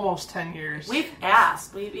 in almost 10 years. We've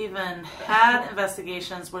asked. We've even had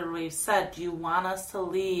investigations where we've said, do you want us to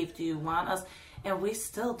leave? Do you want us? And we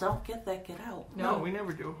still don't get that get out. No, we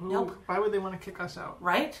never do. Nope. Why would they want to kick us out?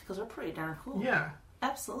 Right? Because we're pretty darn cool. Yeah,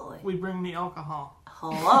 Absolutely. we bring the alcohol.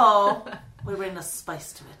 Hello. We bring the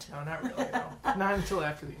spice to it. No, not really. No. Not until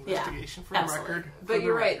after the investigation, for the absolutely. record. For But the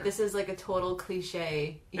you're right. record. This is like a total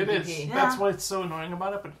cliche EVP. It is. Yeah. That's what's so annoying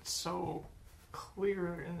about it, but it's so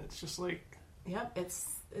clear, and it's just like, Yep, it's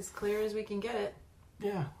as clear as we can get it.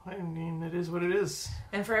 yeah, I mean, it is what it is.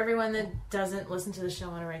 And for everyone that doesn't listen to the show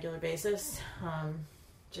on a regular basis,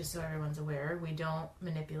 just so everyone's aware, we don't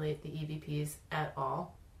manipulate the EVPs at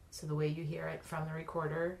all. So the way you hear it from the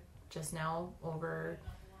recorder just now over,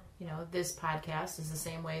 this podcast is the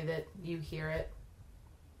same way that you hear it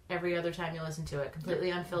every other time you listen to it.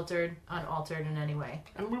 Completely unfiltered, unaltered in any way.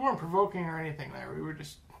 And we weren't provoking or anything there. We were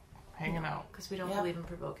just hanging out. Because we don't Yeah. believe in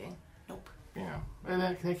provoking. Nope.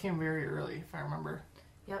 And they came very early, if I remember.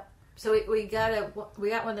 So we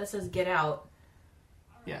got one that says get out.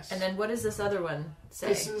 Yes. And then what does this other one say?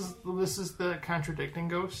 This is the contradicting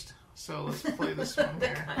ghost. So let's play this one The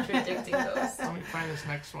here. contradicting ghost. Let me find this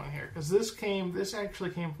next one here, because this actually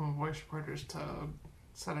came from voice recorders to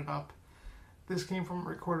set it up. This came from a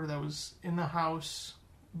recorder that was in the house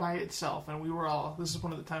by itself, and this is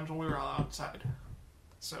one of the times when we were all outside.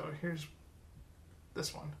 So here's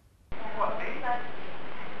this one.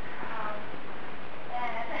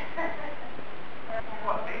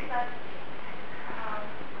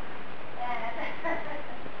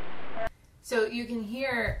 So you can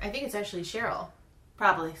hear, I think it's actually Cheryl.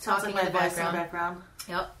 Probably. Sounds Talking like in my the voice in the background.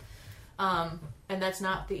 Yep. And that's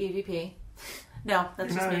not the EVP. No, that's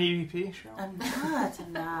You're just not an me. EVP, Cheryl?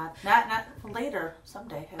 I'm not. Not later.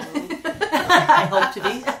 Someday. I hope to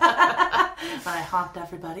be. But I haunt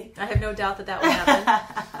everybody. I have no doubt that will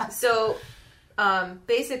happen. So,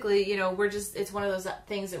 basically, it's one of those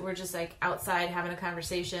things that we're just like outside having a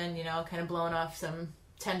conversation, kind of blowing off some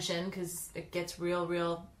tension because it gets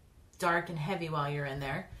real dark and heavy while you're in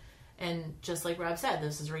there. And just like Rob said,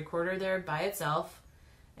 this is a recorder there by itself.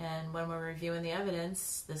 And when we're reviewing the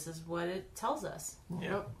evidence, this is what it tells us.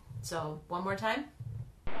 Yep. So, one more time.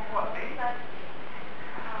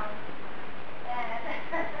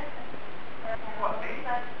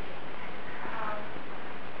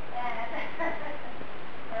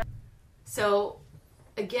 So,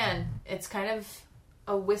 again, it's kind of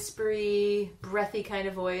a whispery, breathy kind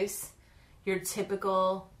of voice. Your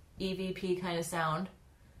typical EVP kind of sound.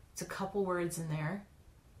 It's a couple words in there.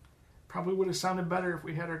 Probably would have sounded better if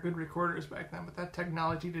we had our good recorders back then, but that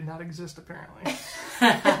technology did not exist apparently.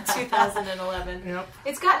 2011. Yep.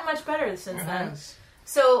 It's gotten much better since It then. has.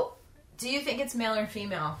 So, do you think it's male or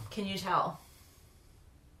female? Can you tell?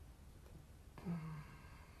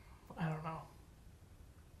 I don't know.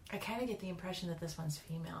 I kind of get the impression that this one's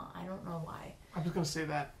female. I don't know why. I was going to say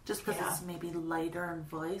that. Just because Yeah. it's maybe lighter in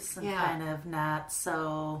voice and Yeah. kind of not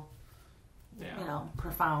so, Yeah.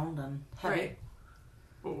 profound and heavy. Right.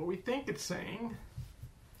 But what we think it's saying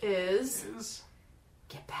Is is,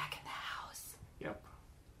 get back in the house. yep,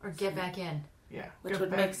 Or get back in. yeah. Which get would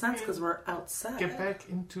back make sense in- because we're outside. Get back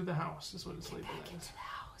into the house is what it's Get labeled back as. into the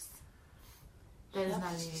house. That is Yep.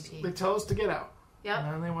 not an They EVP. tell us to get out. Yep.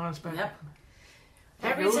 And then they want us back Yep. in.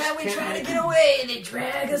 Every Ghosts time we can't try to make- get away, they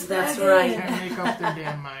drag us That's back right. in. Can't make up their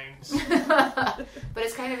damn minds. But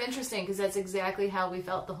it's kind of interesting because that's exactly how we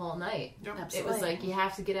felt the whole night. Yep. It Absolutely. was like you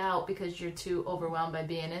have to get out because you're too overwhelmed by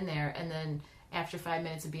being in there, and then after 5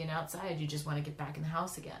 minutes of being outside, you just want to get back in the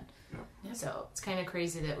house again. Yep. So it's kind of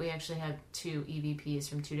crazy that we actually have two EVPs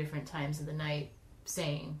from two different times of the night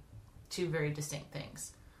saying two very distinct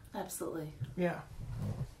things. Absolutely. Yeah.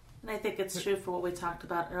 And I think it's true for what we talked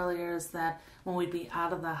about earlier is that when we'd be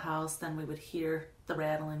out of the house, then we would hear the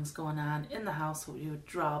rattlings going on in the house, so we would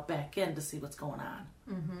draw back in to see what's going on.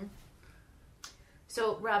 Mm-hmm.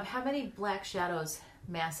 So, Rob, how many black shadows,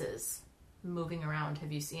 masses, moving around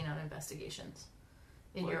have you seen on investigations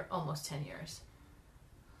in your almost 10 years?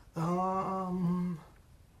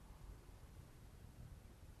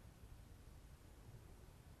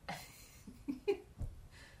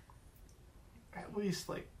 least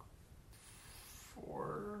like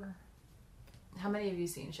 4. How many have you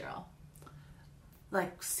seen, Cheryl?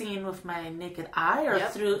 Like seen with my naked eye or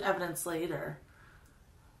Yep. through evidence later?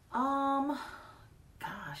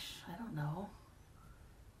 Gosh, I don't know.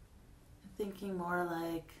 I'm thinking more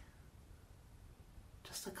like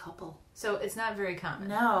just a couple. So it's not very common.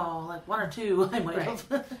 No, like 1 or 2 I might Right.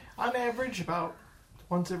 have. On average, about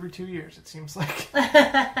once every 2 years, it seems like.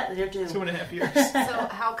 You're due. 2.5 years. So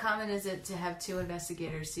how common is it to have 2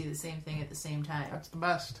 investigators see the same thing at the same time? That's the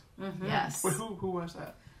best. Mm-hmm. Yes. Wait, who was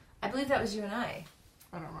that? I believe that was you and I.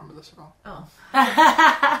 I don't remember this at all. Oh.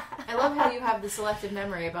 I love how you have the selective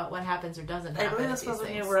memory about what happens or doesn't I happen. believe at this was these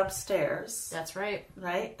when you things. were upstairs, That's right.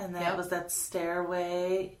 right? And that Yep. was that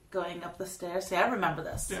stairway going up the stairs. See, I remember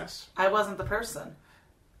this. Yes. I wasn't the person,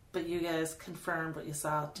 but you guys confirmed what you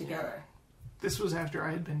saw together. This was after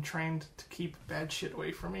I had been trained to keep bad shit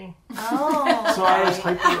away from me. Oh, So I was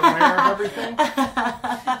hyper aware of everything.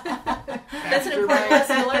 That's an important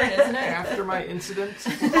lesson to learn, isn't it? After my incident,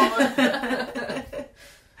 we'll call it.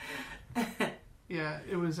 Yeah,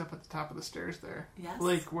 it was up at the top of the stairs there. Yes.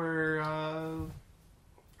 Like where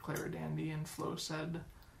Clara Dandy and Flo said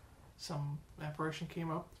some apparition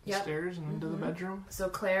came up the Yep. stairs and into the bedroom. So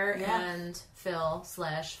Claire Yeah. and Phil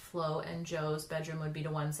 / Flo and Joe's bedroom would be to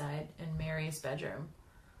one side, and Mary's bedroom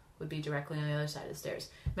would be directly on the other side of the stairs.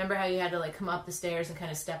 Remember how you had to like come up the stairs and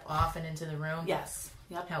kind of step off and into the room? Yes.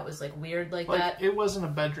 Yep. How it was like weird like Like that? it wasn't a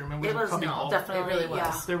bedroom, it was It a was cubby hole. definitely It really was.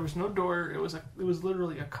 Yeah. There was no door, it was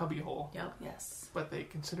literally a cubby hole. Yep. Yes. But they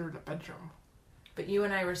considered it a bedroom. But you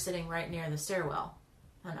and I were sitting right near the stairwell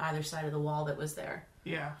on either side of the wall that was there.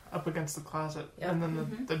 Yeah, up against the closet. Yep. And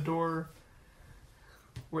then the door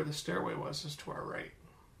where the stairway was is to our right.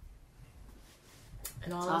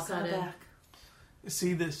 And all It's of all a coming sudden, back. You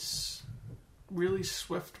see this really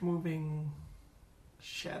swift moving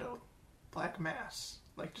shadow, black mass,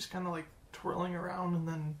 like just kind of like twirling around and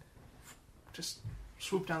then just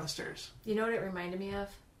swoop down the stairs. you know what it reminded me of?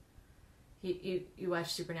 You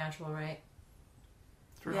watched Supernatural, right?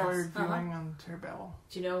 It's required Yes, viewing on Terror Babel.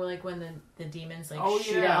 Do you know like when the demons like Oh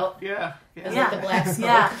shoot yeah, out? yeah, It's Yeah. like the black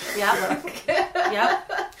smoke. Yeah. Yep.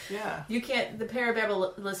 Yep. yeah. You can't. The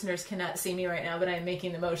Parababble listeners cannot see me right now, but I'm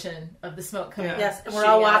making the motion of the smoke coming. Yeah. Yes. And we're shooting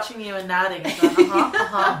all out. watching you and nodding.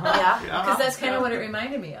 Yeah. Yeah. Because that's kind of what it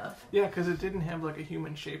reminded me of. Yeah, because it didn't have like a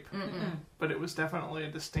human shape, but it was definitely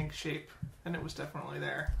a distinct shape, and it was definitely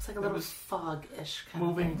there. It's like a It little was fog-ish kind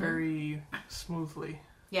moving of thing. very smoothly,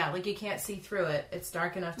 Yeah, like you can't see through it. It's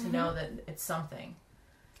dark enough to know that it's something.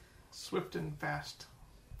 swift and fast.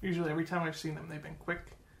 Usually, every time I've seen them, they've been quick,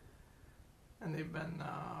 and they've been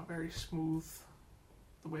very smooth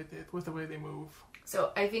with the way they move.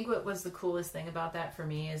 So I think what was the coolest thing about that for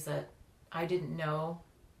me is that I didn't know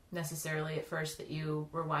necessarily at first that you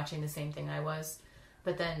were watching the same thing I was,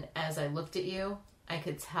 but then as I looked at you, I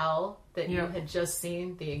could tell that you Yeah. had just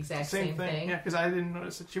seen the exact same thing. Yeah, because I didn't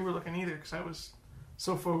notice that you were looking either, because I was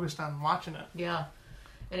so focused on watching it. Yeah.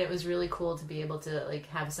 And it was really cool to be able to like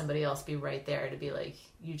have somebody else be right there to be like,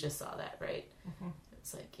 you just saw that, right?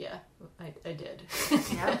 It's like, yeah, I did.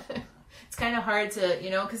 Yeah. It's kind of hard to,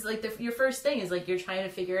 because like your first thing is like you're trying to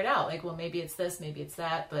figure it out. Like, well, maybe it's this, maybe it's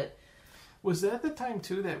that, but Was that the time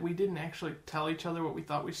too that we didn't actually tell each other what we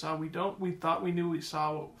thought we saw? We thought we knew we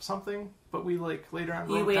saw something, but we like later on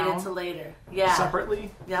You wrote waited down till later. Yeah.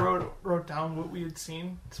 separately. Yep. Wrote down what we had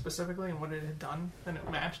seen specifically and what it had done, and it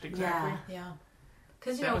matched exactly. yeah.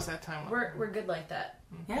 Because, That was that time. we're good like that.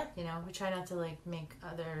 Yeah. We try not to like make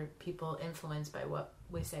other people influenced by what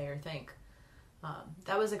we say or think.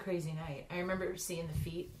 That was a crazy night. I remember seeing the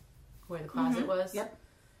feet where the closet was. Yep.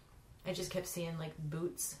 I just kept seeing like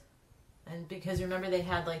boots. And because remember they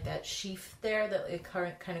had like that sheath there that it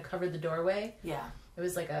kind of covered the doorway. Yeah. It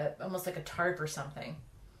was like almost like a tarp or something.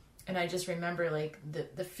 And I just remember like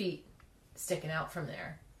the feet sticking out from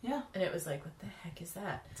there. Yeah. And it was like, what the heck is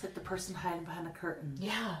that? It's like the person hiding behind a curtain.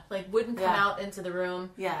 Yeah, like wouldn't come Yeah. out into the room.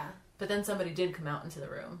 Yeah. But then somebody did come out into the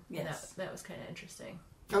room. Yes. And that was kind of interesting.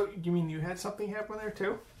 Oh, you mean you had something happen there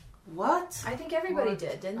too? What? I think everybody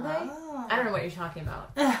did, didn't they? Oh. I don't know what you're talking about.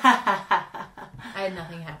 I had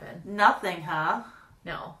nothing happen. Nothing, huh?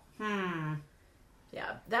 No. Hmm.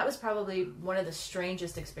 Yeah, that was probably one of the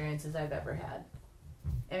strangest experiences I've ever had.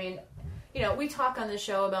 I mean, we talk on the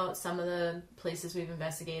show about some of the places we've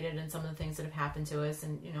investigated and some of the things that have happened to us.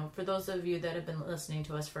 And, for those of you that have been listening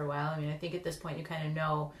to us for a while, I mean, I think at this point you kind of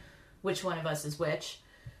know which one of us is which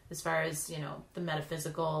as far as, the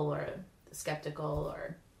metaphysical or the skeptical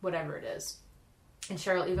or whatever it is. And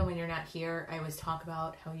Cheryl, even when you're not here, I always talk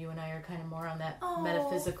about how you and I are kind of more on that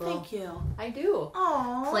metaphysical. Thank you. I do.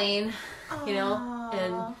 Aww. Plain,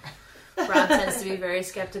 and Rob tends to be very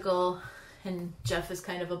skeptical, and Jeff is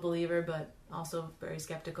kind of a believer, but also very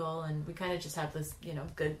skeptical, and we kind of just have this,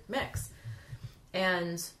 good mix.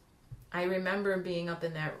 And I remember being up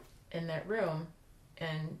in that room,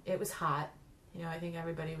 and it was hot. I think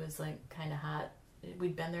everybody was like kind of hot.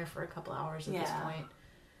 We'd been there for a couple hours at this point,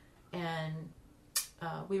 and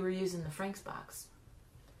we were using the Frank's box.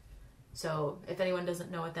 So if anyone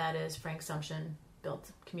doesn't know what that is, Frank Sumption built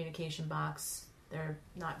a communication box. They're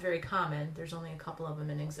not very common. There's only a couple of them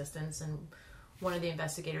in existence, and one of the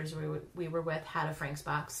investigators we were with had a Frank's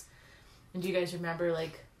box. And do you guys remember,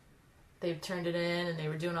 like, they turned it in and they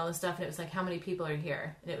were doing all this stuff, and it was like, how many people are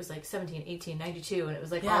here? And it was like 17, 18, 92, and it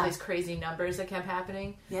was like all these crazy numbers that kept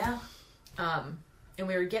happening. Yeah. And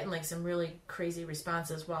we were getting like some really crazy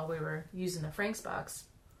responses while we were using the Frank's box.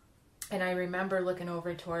 And I remember looking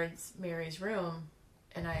over towards Mary's room,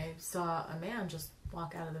 and I saw a man just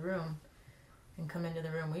walk out of the room and come into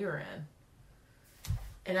the room we were in.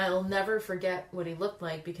 And I'll never forget what he looked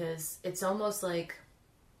like, because it's almost like,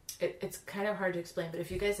 it's kind of hard to explain, but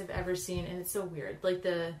if you guys have ever seen, and it's so weird, like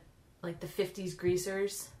the 50s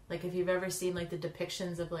greasers, like if you've ever seen like the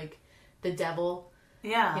depictions of like the devil,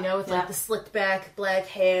 with like the slicked back black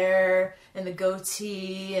hair and the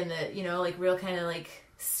goatee and the, like real kind of like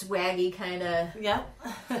swaggy kind of. Yeah.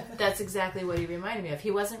 That's exactly what he reminded me of.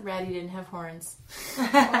 He wasn't red. He didn't have horns. He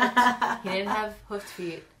didn't have hoofed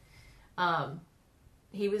feet.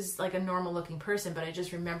 He was like a normal looking person, but I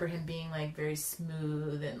just remember him being like very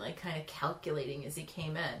smooth and like kind of calculating as he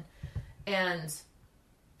came in. And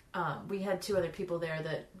we had two other people there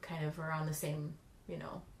that kind of were on the same,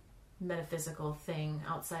 metaphysical thing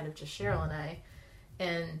outside of just Cheryl and I.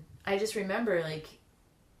 And I just remember like,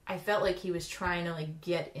 I felt like he was trying to like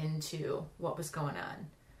get into what was going on.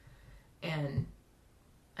 And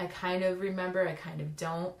I kind of remember, I kind of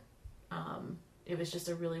don't. It was just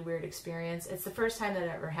a really weird experience. It's the first time that it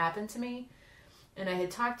ever happened to me. And I had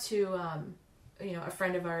talked to, a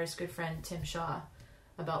friend of ours, good friend, Tim Shaw,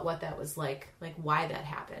 about what that was like why that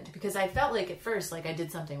happened. Because I felt like at first, like I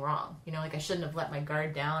did something wrong. Like I shouldn't have let my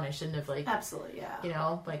guard down. I shouldn't have like... Absolutely,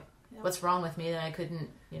 yeah. What's wrong with me that I couldn't,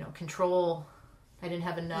 control... I didn't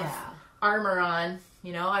have enough armor on.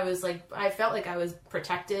 I was like... I felt like I was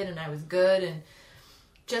protected and I was good, and...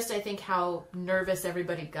 Just I think how nervous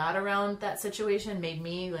everybody got around that situation made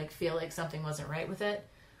me like feel like something wasn't right with it.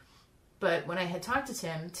 But when I had talked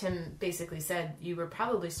to Tim basically said you were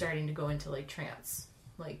probably starting to go into like trance,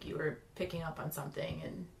 like you were picking up on something,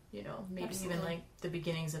 and maybe Absolutely. even like the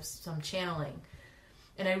beginnings of some channeling.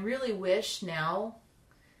 And I really wish now,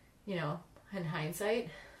 in hindsight,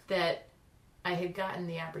 that I had gotten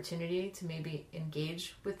the opportunity to maybe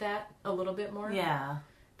engage with that a little bit more. Yeah.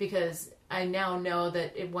 Because I now know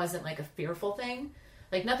that it wasn't like a fearful thing.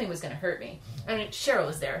 Like nothing was going to hurt me. I mean, Cheryl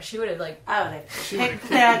was there. She would have like... I would have kicked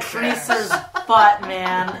that greaser's butt,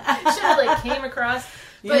 man. Should have like came across.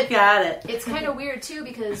 But you got it. It's kind of weird too,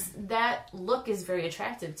 because that look is very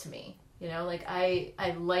attractive to me. Like I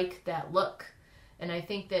like that look. And I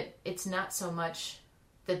think that it's not so much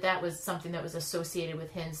that was something that was associated with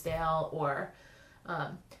Hinsdale or...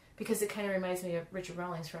 because it kind of reminds me of Richard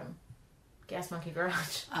Rawlings from... Gas Monkey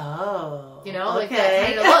Garage. Oh. Like that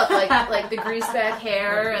kind of look. Like the grease back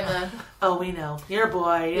hair and the... Oh, we know. Your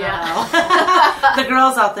boy, you know. The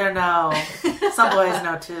girls out there know. Some boys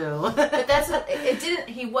know too. But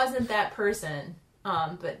he wasn't that person.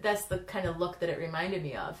 But that's the kind of look that it reminded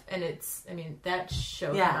me of. And that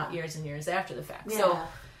show came out years and years after the fact. Yeah. So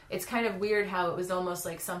it's kind of weird how it was almost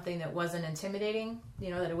like something that wasn't intimidating,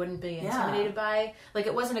 that it wouldn't be intimidated by. Like,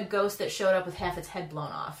 it wasn't a ghost that showed up with half its head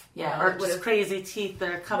blown off. Yeah, or just crazy teeth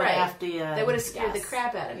that are coming after you. They would have scared the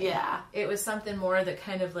crap out of me. Yeah. It was something more that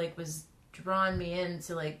kind of, like, was drawing me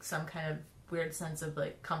into, like, some kind of weird sense of,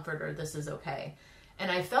 like, comfort or this is okay.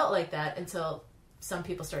 And I felt like that until some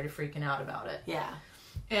people started freaking out about it. Yeah.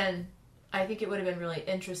 And I think it would have been really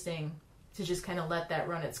interesting to just kind of let that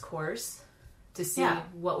run its course to see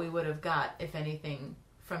what we would have got, if anything,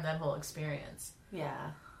 from that whole experience.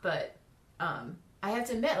 Yeah. But I have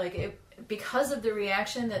to admit, like, because of the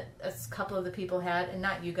reaction that a couple of the people had, and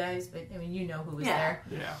not you guys, but, you know who was there.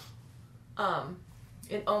 Yeah.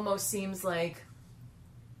 It almost seems like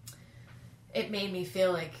it made me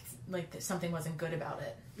feel like something wasn't good about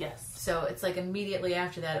it. Yes. So it's like immediately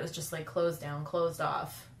after that, it was just like closed down, closed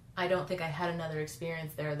off. I don't think I had another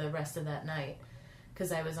experience there the rest of that night,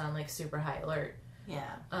 because I was on like super high alert.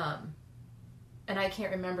 Yeah. And I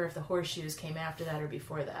can't remember if the horseshoes came after that or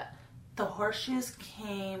before that. The horseshoes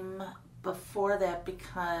came before that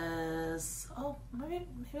because maybe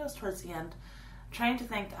it was towards the end. I'm trying to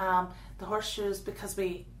think. The horseshoes, because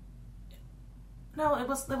No, it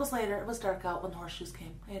was later. It was dark out when the horseshoes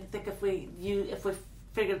came. I had to think if we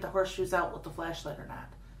figured the horseshoes out with the flashlight or not,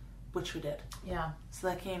 which we did. Yeah. So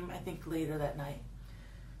that came, I think, later that night.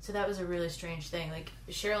 So that was a really strange thing. Like,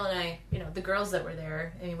 Cheryl and I, the girls that were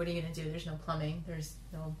there, I mean, what are you going to do? There's no plumbing. There's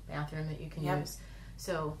no bathroom that you can use.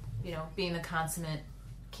 So, being the consummate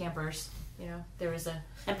campers, there was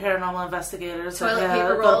and paranormal investigators. Toilet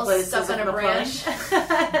paper rolls stuck on a branch.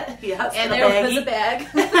 Yes, and there was a bag.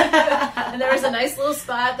 And there was a nice little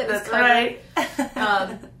spot that was covered.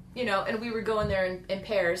 Right. And we were going there in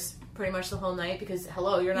pairs pretty much the whole night because,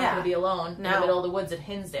 hello, you're not going to be alone in the middle of the woods at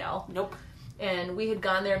Hinsdale. Nope. And we had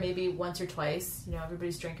gone there maybe once or twice.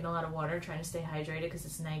 Everybody's drinking a lot of water, trying to stay hydrated because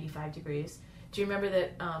it's 95 degrees. Do you remember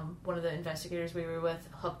that one of the investigators we were with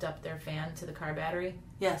hooked up their fan to the car battery?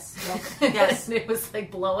 Yes. Yes. And it was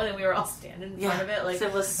like blowing and we were all standing in front of it. Like,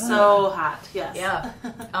 it was so hot. Yes. Yeah.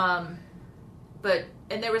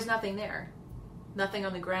 And there was nothing there. Nothing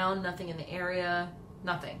on the ground, nothing in the area,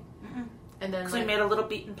 nothing. Mm-mm. And then we made a little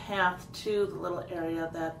beaten path to the little area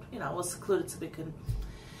that, was secluded so we could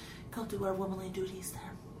go do our womanly duties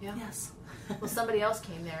there. Yeah. Yes. Well, somebody else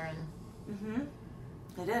came there and... Mm-hmm.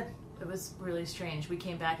 They did. It was really strange. We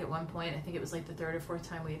came back at one point. I think it was like the third or fourth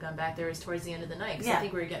time we had gone back there. It was towards the end of the night. I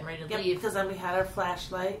think we were getting ready to leave. Because then we had our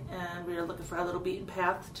flashlight and we were looking for our little beaten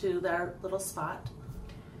path to our little spot.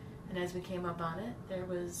 And as we came up on it, there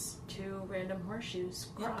was 2 random horseshoes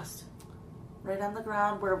crossed. Right on the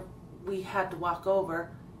ground where we had to walk over.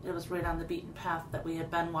 It was right on the beaten path that we had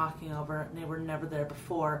been walking over, and they were never there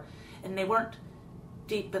before. And they weren't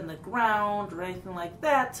deep in the ground or anything like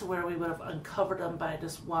that to where we would have uncovered them by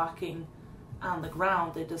just walking on the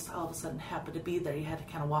ground. They just all of a sudden happened to be there. You had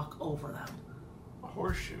to kind of walk over them.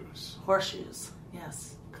 Horseshoes. Horseshoes,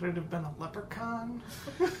 yes. Could it have been a leprechaun?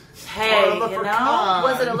 Hey,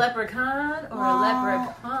 was it a leprechaun or a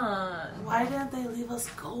leprechaun? Why didn't they leave us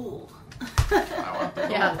gold? I want the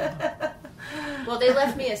gold. Yeah. Well, they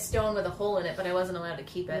left me a stone with a hole in it, but I wasn't allowed to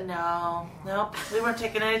keep it. No, nope. We weren't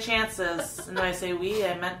taking any chances. And when I say we,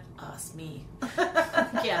 I meant us, me.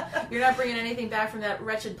 Yeah, you're not bringing anything back from that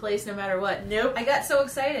wretched place no matter what. Nope. I got so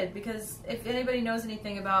excited because if anybody knows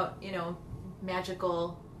anything about,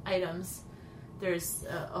 magical items, there's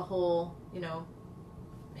a whole,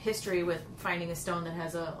 history with finding a stone that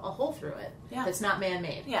has a hole through it. Yeah. That's not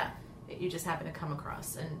man-made. Yeah. You just happen to come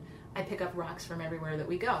across. And I pick up rocks from everywhere that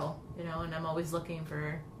we go, and I'm always looking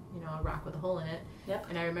for, a rock with a hole in it. Yep.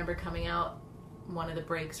 And I remember coming out one of the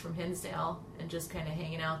breaks from Hinsdale and just kind of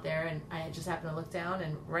hanging out there, and I just happened to look down,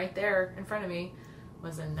 and right there in front of me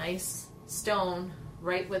was a nice stone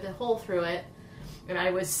right with a hole through it. And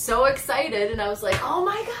I was so excited, and I was like, oh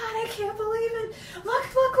my god, I can't believe it. Look,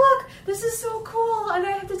 this is so cool, and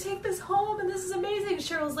I have to take this home, and this is amazing.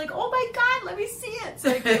 Cheryl's like, oh my god, let me see it.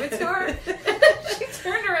 So I gave it to her, and she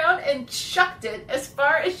turned around and chucked it as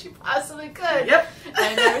far as she possibly could. Yep. And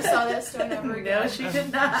I never saw that stone ever again. No, she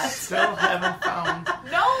did not. Still haven't found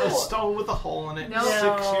a stone with a hole in it No.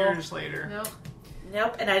 6 years later.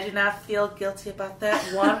 Nope, and I do not feel guilty about that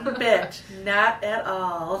one bit. Not at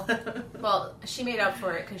all. Well, she made up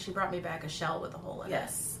for it because she brought me back a shell with a hole in it.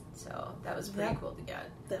 Yes. So that was pretty cool to get.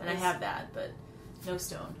 I have that, but no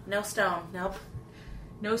stone. No stone. Nope.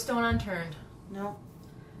 No stone unturned. Nope.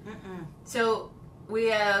 Mm-mm. So we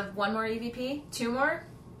have one more EVP? 2 more?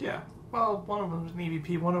 Yeah. Well, one of them's an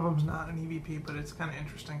EVP, one of them's not an EVP, but it's kind of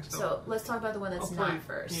interesting still. So let's talk about the one that's not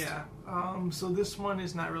first. Yeah. So this one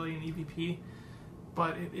is not really an EVP,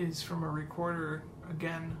 but it is from a recorder,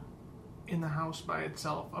 again, in the house by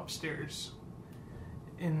itself, upstairs,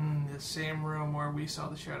 in the same room where we saw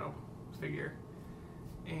the shadow figure.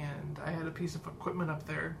 And I had a piece of equipment up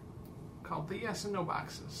there called the yes and no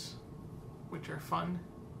boxes, which are fun.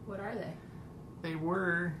 What are they? They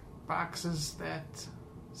were boxes that,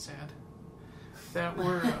 sad, that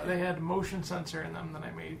were, they had a motion sensor in them that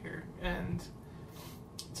I made here. And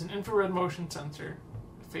it's an infrared motion sensor.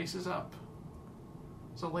 It faces up.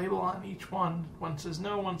 There's a label on each one. One says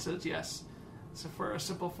no, one says yes. So for a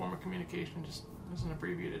simple form of communication, just as an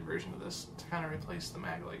abbreviated version of this to kind of replace the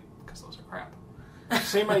mag light, because those are crap.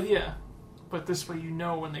 Same idea, but this way you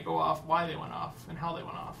know when they go off, why they went off, and how they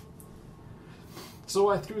went off. So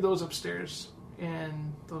I threw those upstairs,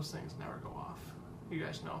 and those things never go off. You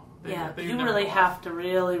guys know. You really have to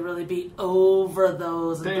really be over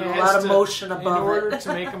those and do a lot of motion above it. In order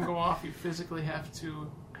to make them go off, you physically have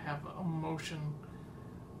to have a motion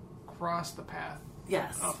cross the path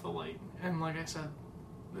of the light. And like I said,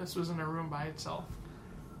 this was in a room by itself.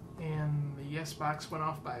 And the yes box went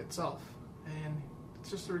off by itself. And it's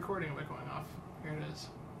just a recording of it going off. Here it is.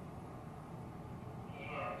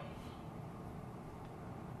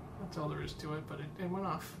 That's all there is to it, but it went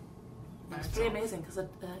off. It's pretty amazing because,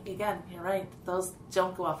 again, you're right. Those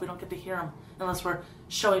don't go off. We don't get to hear them unless we're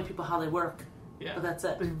showing people how they work. Yeah. But that's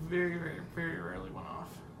it. They very, very, very rarely went off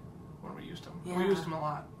when we used them. Yeah. We used them a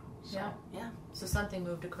lot. So. Yeah. So something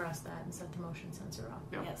moved across that and set the motion sensor off.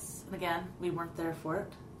 Yep. Yes. And again, we weren't there for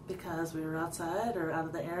it because we were outside or out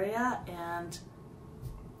of the area, and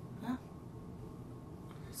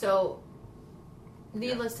So,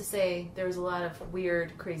 needless to say, there was a lot of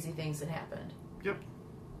weird, crazy things that happened. Yep.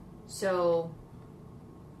 So,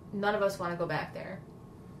 none of us want to go back there.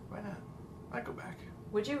 Why not? I'd go back.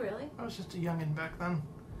 Would you really? I was just a youngin' back then.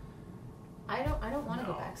 I don't want to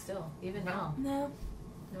No. go back still, even No. now. no.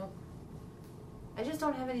 Nope. I just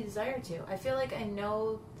don't have any desire to. I feel like I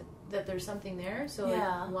know that there's something there, so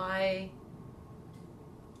Yeah. like, why,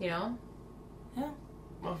 you know?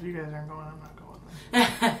 Well, if you guys aren't going, I'm not going.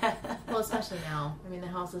 Well, especially now. I mean, the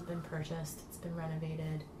house has been purchased. It's been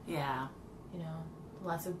renovated. Yeah. You know,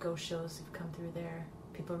 lots of ghost shows have come through there.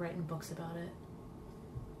 People writing books about it.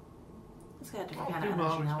 It's got a different Well, kind of people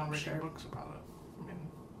energy always now, been I'm writing sure. books about it. I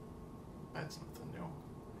mean, that's nothing new.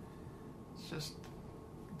 It's just,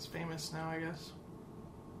 it's famous now, I guess.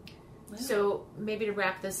 Yeah. So maybe to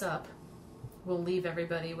wrap this up, we'll leave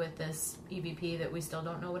everybody with this EVP that we still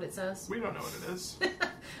don't know what it says. We don't know what it is.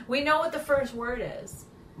 We know what the first word is.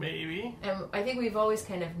 Maybe. And I think we've always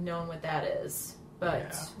kind of known what that is. But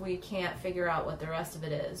Yeah. we can't figure out what the rest of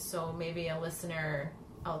it is. So maybe a listener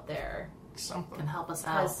out there Something. Can help us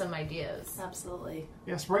out. has some ideas. Absolutely.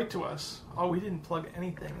 Yes, write to us. Oh, we didn't plug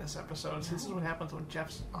anything this episode. This is what happens when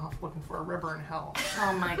Jeff's off looking for a river in hell.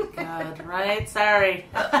 Oh my god, right? Sorry.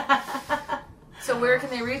 So where can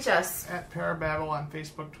they reach us? At Parababble on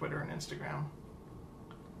Facebook, Twitter, and Instagram.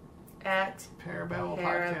 At Parababble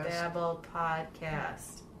Podcast. Parababble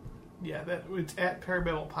Podcast. Yeah, it's at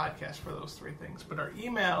Parababble Podcast for those three things. But our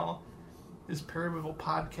email is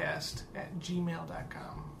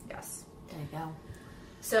parababblepodcast@gmail.com. Yes. There you go.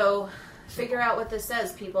 So figure out what this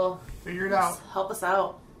says, people. Figure it out. Help us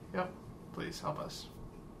out. Yep. Please help us.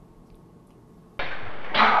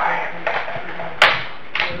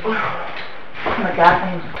 Oh my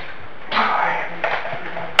god,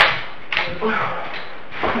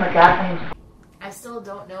 oh my god, I still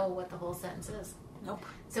don't know what the whole sentence is. Nope.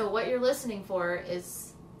 So what you're listening for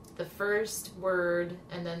is the first word,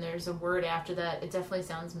 and then there's a word after that. It definitely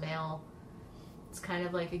sounds male. It's kind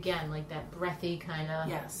of like, again, like that breathy kind of...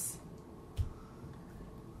 Yes.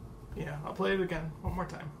 Yeah, I'll play it again one more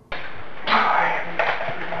time. oh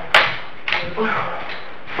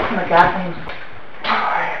my god,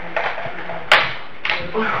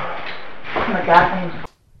 oh my god,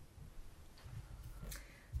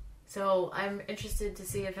 So I'm interested to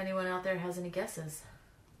see if anyone out there has any guesses.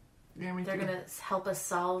 Yeah, me They're too. going to help us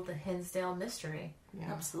solve the Hinsdale mystery Yeah.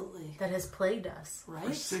 Absolutely. that has plagued us Right?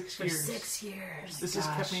 For 6 for years. 6 years. This has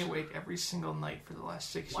kept Gosh. me awake every single night for the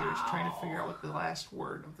last 6 years, trying to figure out what the last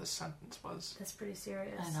word of the sentence was. That's pretty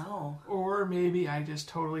serious. I know. Or maybe I just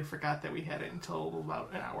totally forgot that we had it until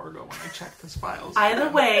about an hour ago when I checked his files. Either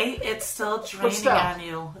way, it's still draining still. on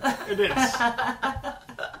you. It is.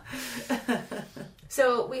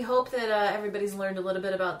 So we hope that everybody's learned a little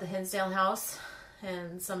bit about the Hinsdale house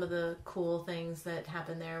and some of the cool things that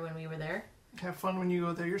happened there when we were there. Have fun when you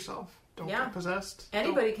go there yourself. Don't Yeah. get possessed.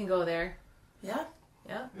 Anybody can go there. Yeah,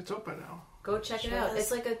 Yeah, Don't- It's open now. go check it Sure out. is.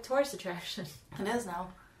 It's like a tourist attraction. it is now.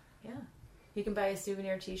 Yeah, you can buy a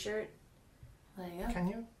souvenir T-shirt. There you go. Can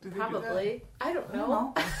you? Do they Probably. I don't I don't know.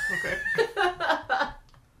 know. do that? Okay.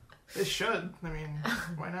 They should. I mean,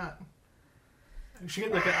 why not? You should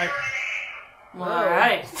get like a... All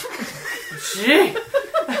right. Gee.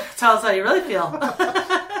 Tell us how you really feel.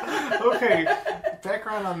 Okay,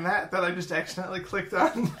 background on that I just accidentally clicked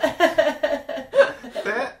on.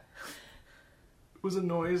 That was a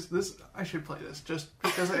noise. I should play this just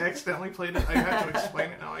because I accidentally played it. I have to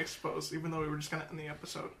explain it now, I suppose, even though we were just going to end the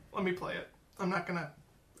episode. Let me play it. I'm not going to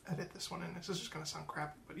edit this one in. This is just going to sound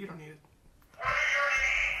crappy, but you don't need it.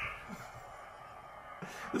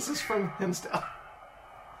 This is from Hinsdale.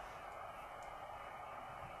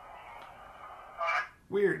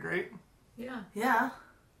 Weird, right? Yeah. Yeah.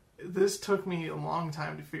 This took me a long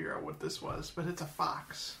time to figure out what this was, but it's a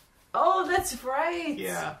fox. Oh, that's right.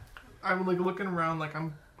 Yeah. I'm like looking around, like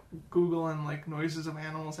I'm Googling like noises of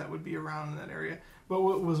animals that would be around in that area. But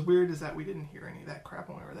what was weird is that we didn't hear any of that crap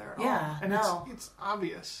when we were there at all. Yeah, And no. it's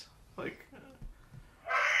obvious. Like,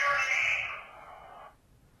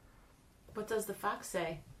 What does the fox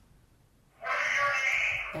say?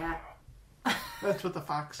 Yeah. that's what the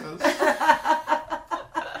fox says.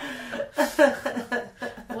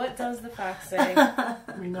 What does the fox say?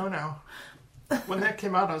 We know now. When that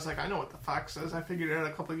came out, I was like, I know what the fox says. I figured it out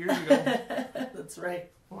a couple of years ago That's right.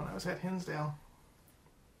 when I was at Hinsdale.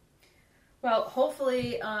 Well,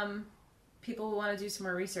 hopefully, people will want to do some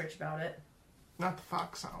more research about it. Not the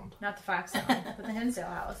fox sound. Not the Fox House, but the Hinsdale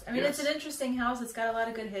House. I mean, Yes. it's an interesting house. It's got a lot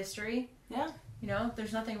of good history. Yeah. You know,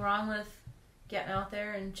 there's nothing wrong with getting out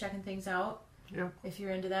there and checking things out. Yep. If you're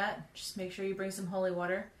into that, just make sure you bring some holy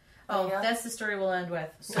water. Oh, Yeah. that's the story we'll end with.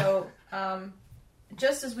 So,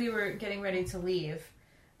 just as we were getting ready to leave,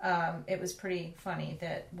 it was pretty funny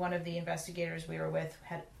that one of the investigators we were with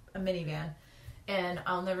had a minivan. And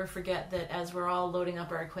I'll never forget that as we're all loading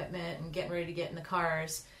up our equipment and getting ready to get in the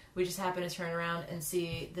cars, we just happen to turn around and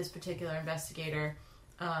see this particular investigator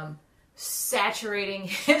saturating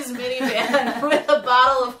his minivan with a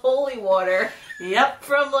bottle of holy water. Yep.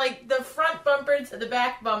 From, like, the front bumper to the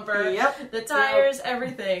back bumper. Yep. The tires,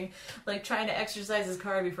 everything. Like, trying to exercise his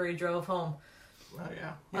car before he drove home. Oh,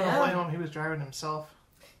 yeah. I Yeah. don't blame him. He was driving himself.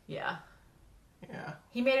 Yeah. Yeah.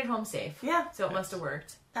 He made it home safe. Yeah. So it must have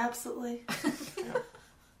worked. Absolutely. Yeah.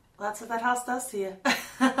 That's what that house does to you.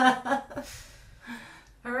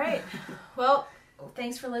 All right. Well,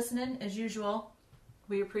 thanks for listening, as usual.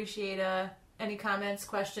 We appreciate any comments,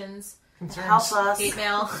 questions, Concerns. Help us. hate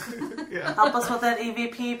mail. Yeah. Help us with that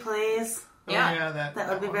EVP, please. Oh, Yeah. yeah, That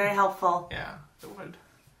would be one. very helpful. Yeah, it would.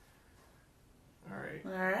 All right.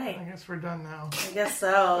 All I right. guess we're done now. I guess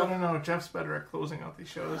I so. don't know. Jeff's better at closing out these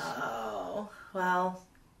shows. Oh, well.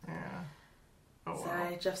 Yeah. Oh, well.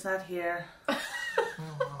 Sorry, Jeff's not here. Oh,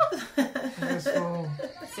 well. I guess we'll...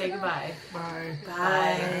 Say goodbye. Bye.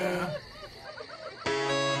 Bye. Yeah.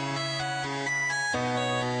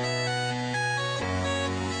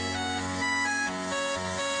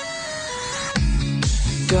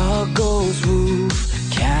 Dog goes woof,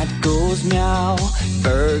 cat goes meow,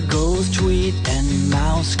 bird goes tweet, and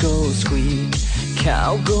mouse goes squeak.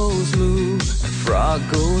 Cow goes moo, frog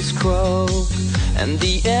goes croak, and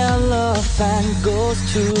the elephant goes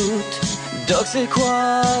toot. Ducks say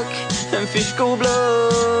quack, and fish go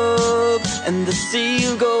blub, and the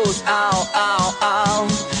seal goes ow, ow, ow.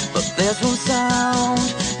 But there's one sound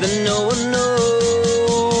that no one knows.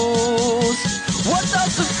 What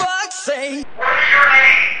does the fox say?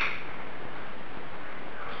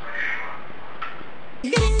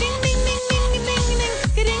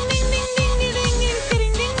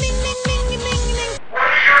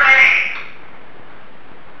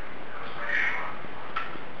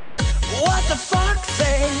 What the fuck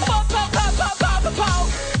say? What pop pop pop pop pop pop?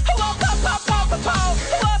 What pop pop pop pop pop?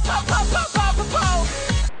 What pop pop pop pop pop pop?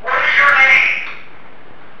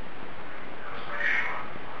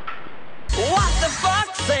 What the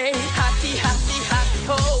fuck say? Happy happy happy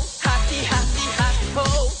ho, happy happy happy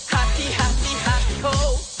ho, happy happy happy ho.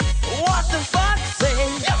 What the fuck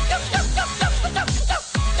say?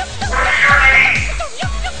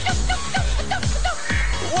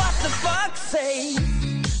 What the fuck say?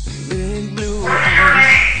 Big blue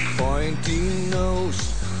eyes, pointy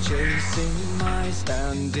nose, chasing mice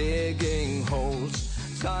and digging holes,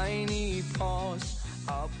 tiny paws.